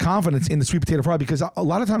confidence in the sweet potato fry, because a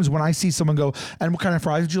lot of times when I see someone go, and what kind of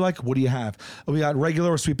fries would you like? What do you have? We got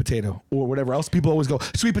regular or sweet potato or whatever else. People always go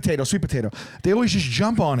sweet potato, sweet potato. They always just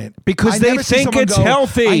jump on it because they think it's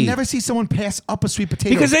healthy. I never see someone pass up a sweet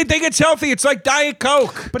potato because they think it's healthy. It's like Diet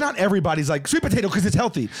Coke. But not everybody's like sweet potato because it's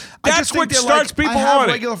healthy. That's what starts people I have on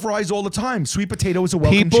it. regular fries all the time. Sweet potato is a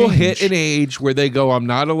welcome People change. hit an age where they go, I'm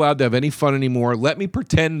not allowed to have any fun anymore. Let me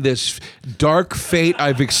pretend this dark fate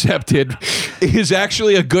I've accepted is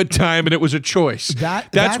actually a good time and it was a choice.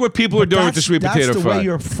 That's what people are doing with the sweet potato fry. That's the way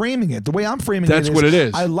you're framing it. The way I'm framing that's it is, what it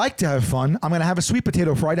is. I like to have fun. I'm going to have a sweet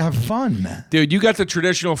potato fry to have fun. Dude, you got the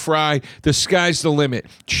traditional fry. The sky's the limit.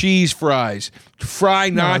 Cheese fries. Fry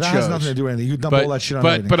nachos. No, that has nothing to do with anything. You dump all that shit on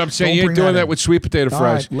everything. But I'm saying Don't you ain't bring doing that in. with sweet potato All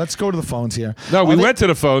fries. right, let's go to the phones here. No, we went to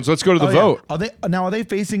the phones. Let's go to the vote. Yeah. Are they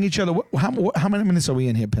facing each other? How many minutes are we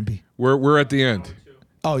in here, Pimpy? We're at the end.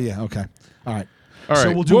 Oh yeah. Okay. All right. All right.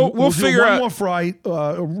 So we'll figure do one out more fry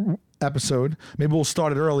episode. Maybe we'll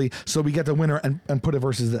start it early so we get the winner and put it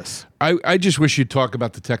versus this. I just wish you'd talk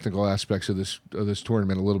about the technical aspects of this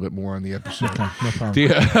tournament a little bit more on the episode. Okay, no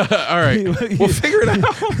problem. All right. We'll figure it out.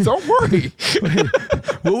 Don't worry.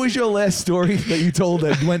 What was your last story that you told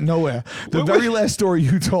that went nowhere? The very last story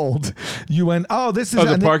you told, you went, oh, this is... Oh,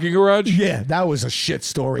 the parking garage? Yeah, that was a shit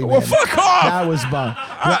story, Well, man. fuck off! That was bad.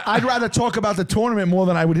 I'd rather talk about the tournament more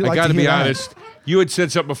than I would like to hear I gotta be that. honest. You had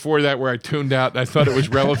said something before that where I tuned out and I thought it was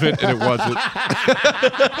relevant and it wasn't.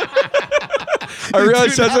 I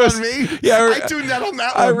realized tuned that's out what on me? Yeah, I tuned out on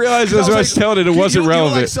that one. I realized as I was telling it wasn't you were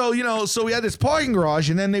relevant. Like, so we had this parking garage,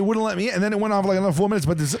 and then they wouldn't let me in, and then it went on for like another 4 minutes.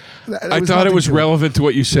 But I thought it was relevant to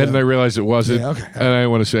what you said, and I realized it wasn't. Yeah, okay. And I didn't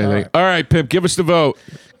want to say anything. All right, Pimp, give us the vote.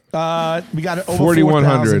 We got it over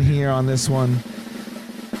 4,100 4,000 here on this one.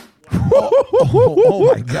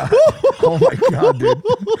 Oh my god! Oh my god, dude!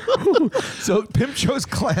 So Pimp chose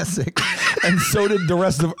classic, and so did the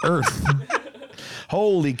rest of Earth.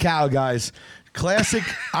 Holy cow, guys! Classic.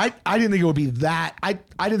 I didn't think it would be that. I didn't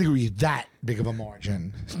think it would be that big of a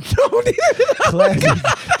margin. Classic.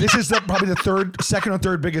 This is probably the second or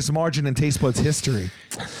third biggest margin in Taste Buds history.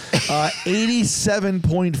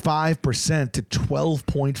 87.5% to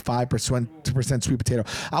 12.5% sweet potato.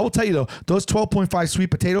 I will tell you though, those 12.5 sweet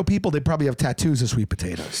potato people, they probably have tattoos of sweet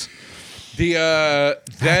potatoes.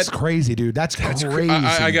 That's crazy, dude. That's crazy.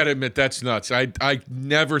 I gotta admit, that's nuts. I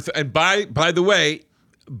never and by the way,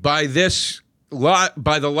 by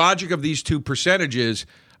the logic of these two percentages,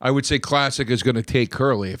 I would say classic is going to take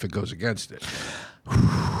Curly if it goes against it.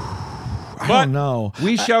 I don't know.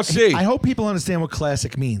 We shall see. I hope people understand what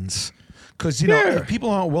classic means, because know if people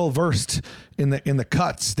aren't well versed in the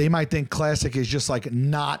cuts, they might think classic is just like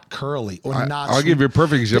not curly or not. I'll give you a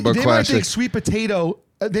perfect example. They Classic. might think sweet potato.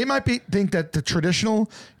 They might think that the traditional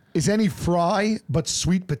is any fry but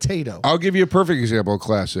sweet potato. I'll give you a perfect example.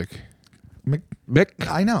 Classic. Mick.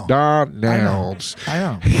 I know. Donalds. I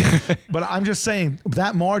know. But I'm just saying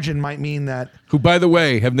that margin might mean that. Who, by the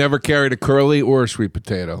way, have never carried a curly or a sweet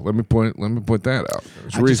potato. Let me point that out.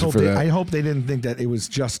 There's a reason for that. I hope they didn't think that it was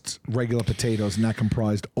just regular potatoes and that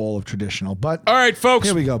comprised all of traditional. But all right, folks.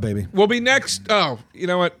 Here we go, baby. We'll be next. Oh, you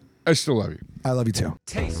know what? I still love you. I love you too.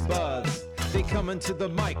 Taste buds, they coming to the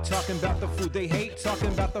mic, talking about the food they hate, talking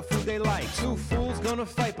about the food they like. Two fools gonna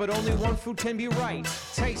fight, but only one food can be right.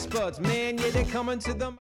 Taste buds, man, yeah, they coming to the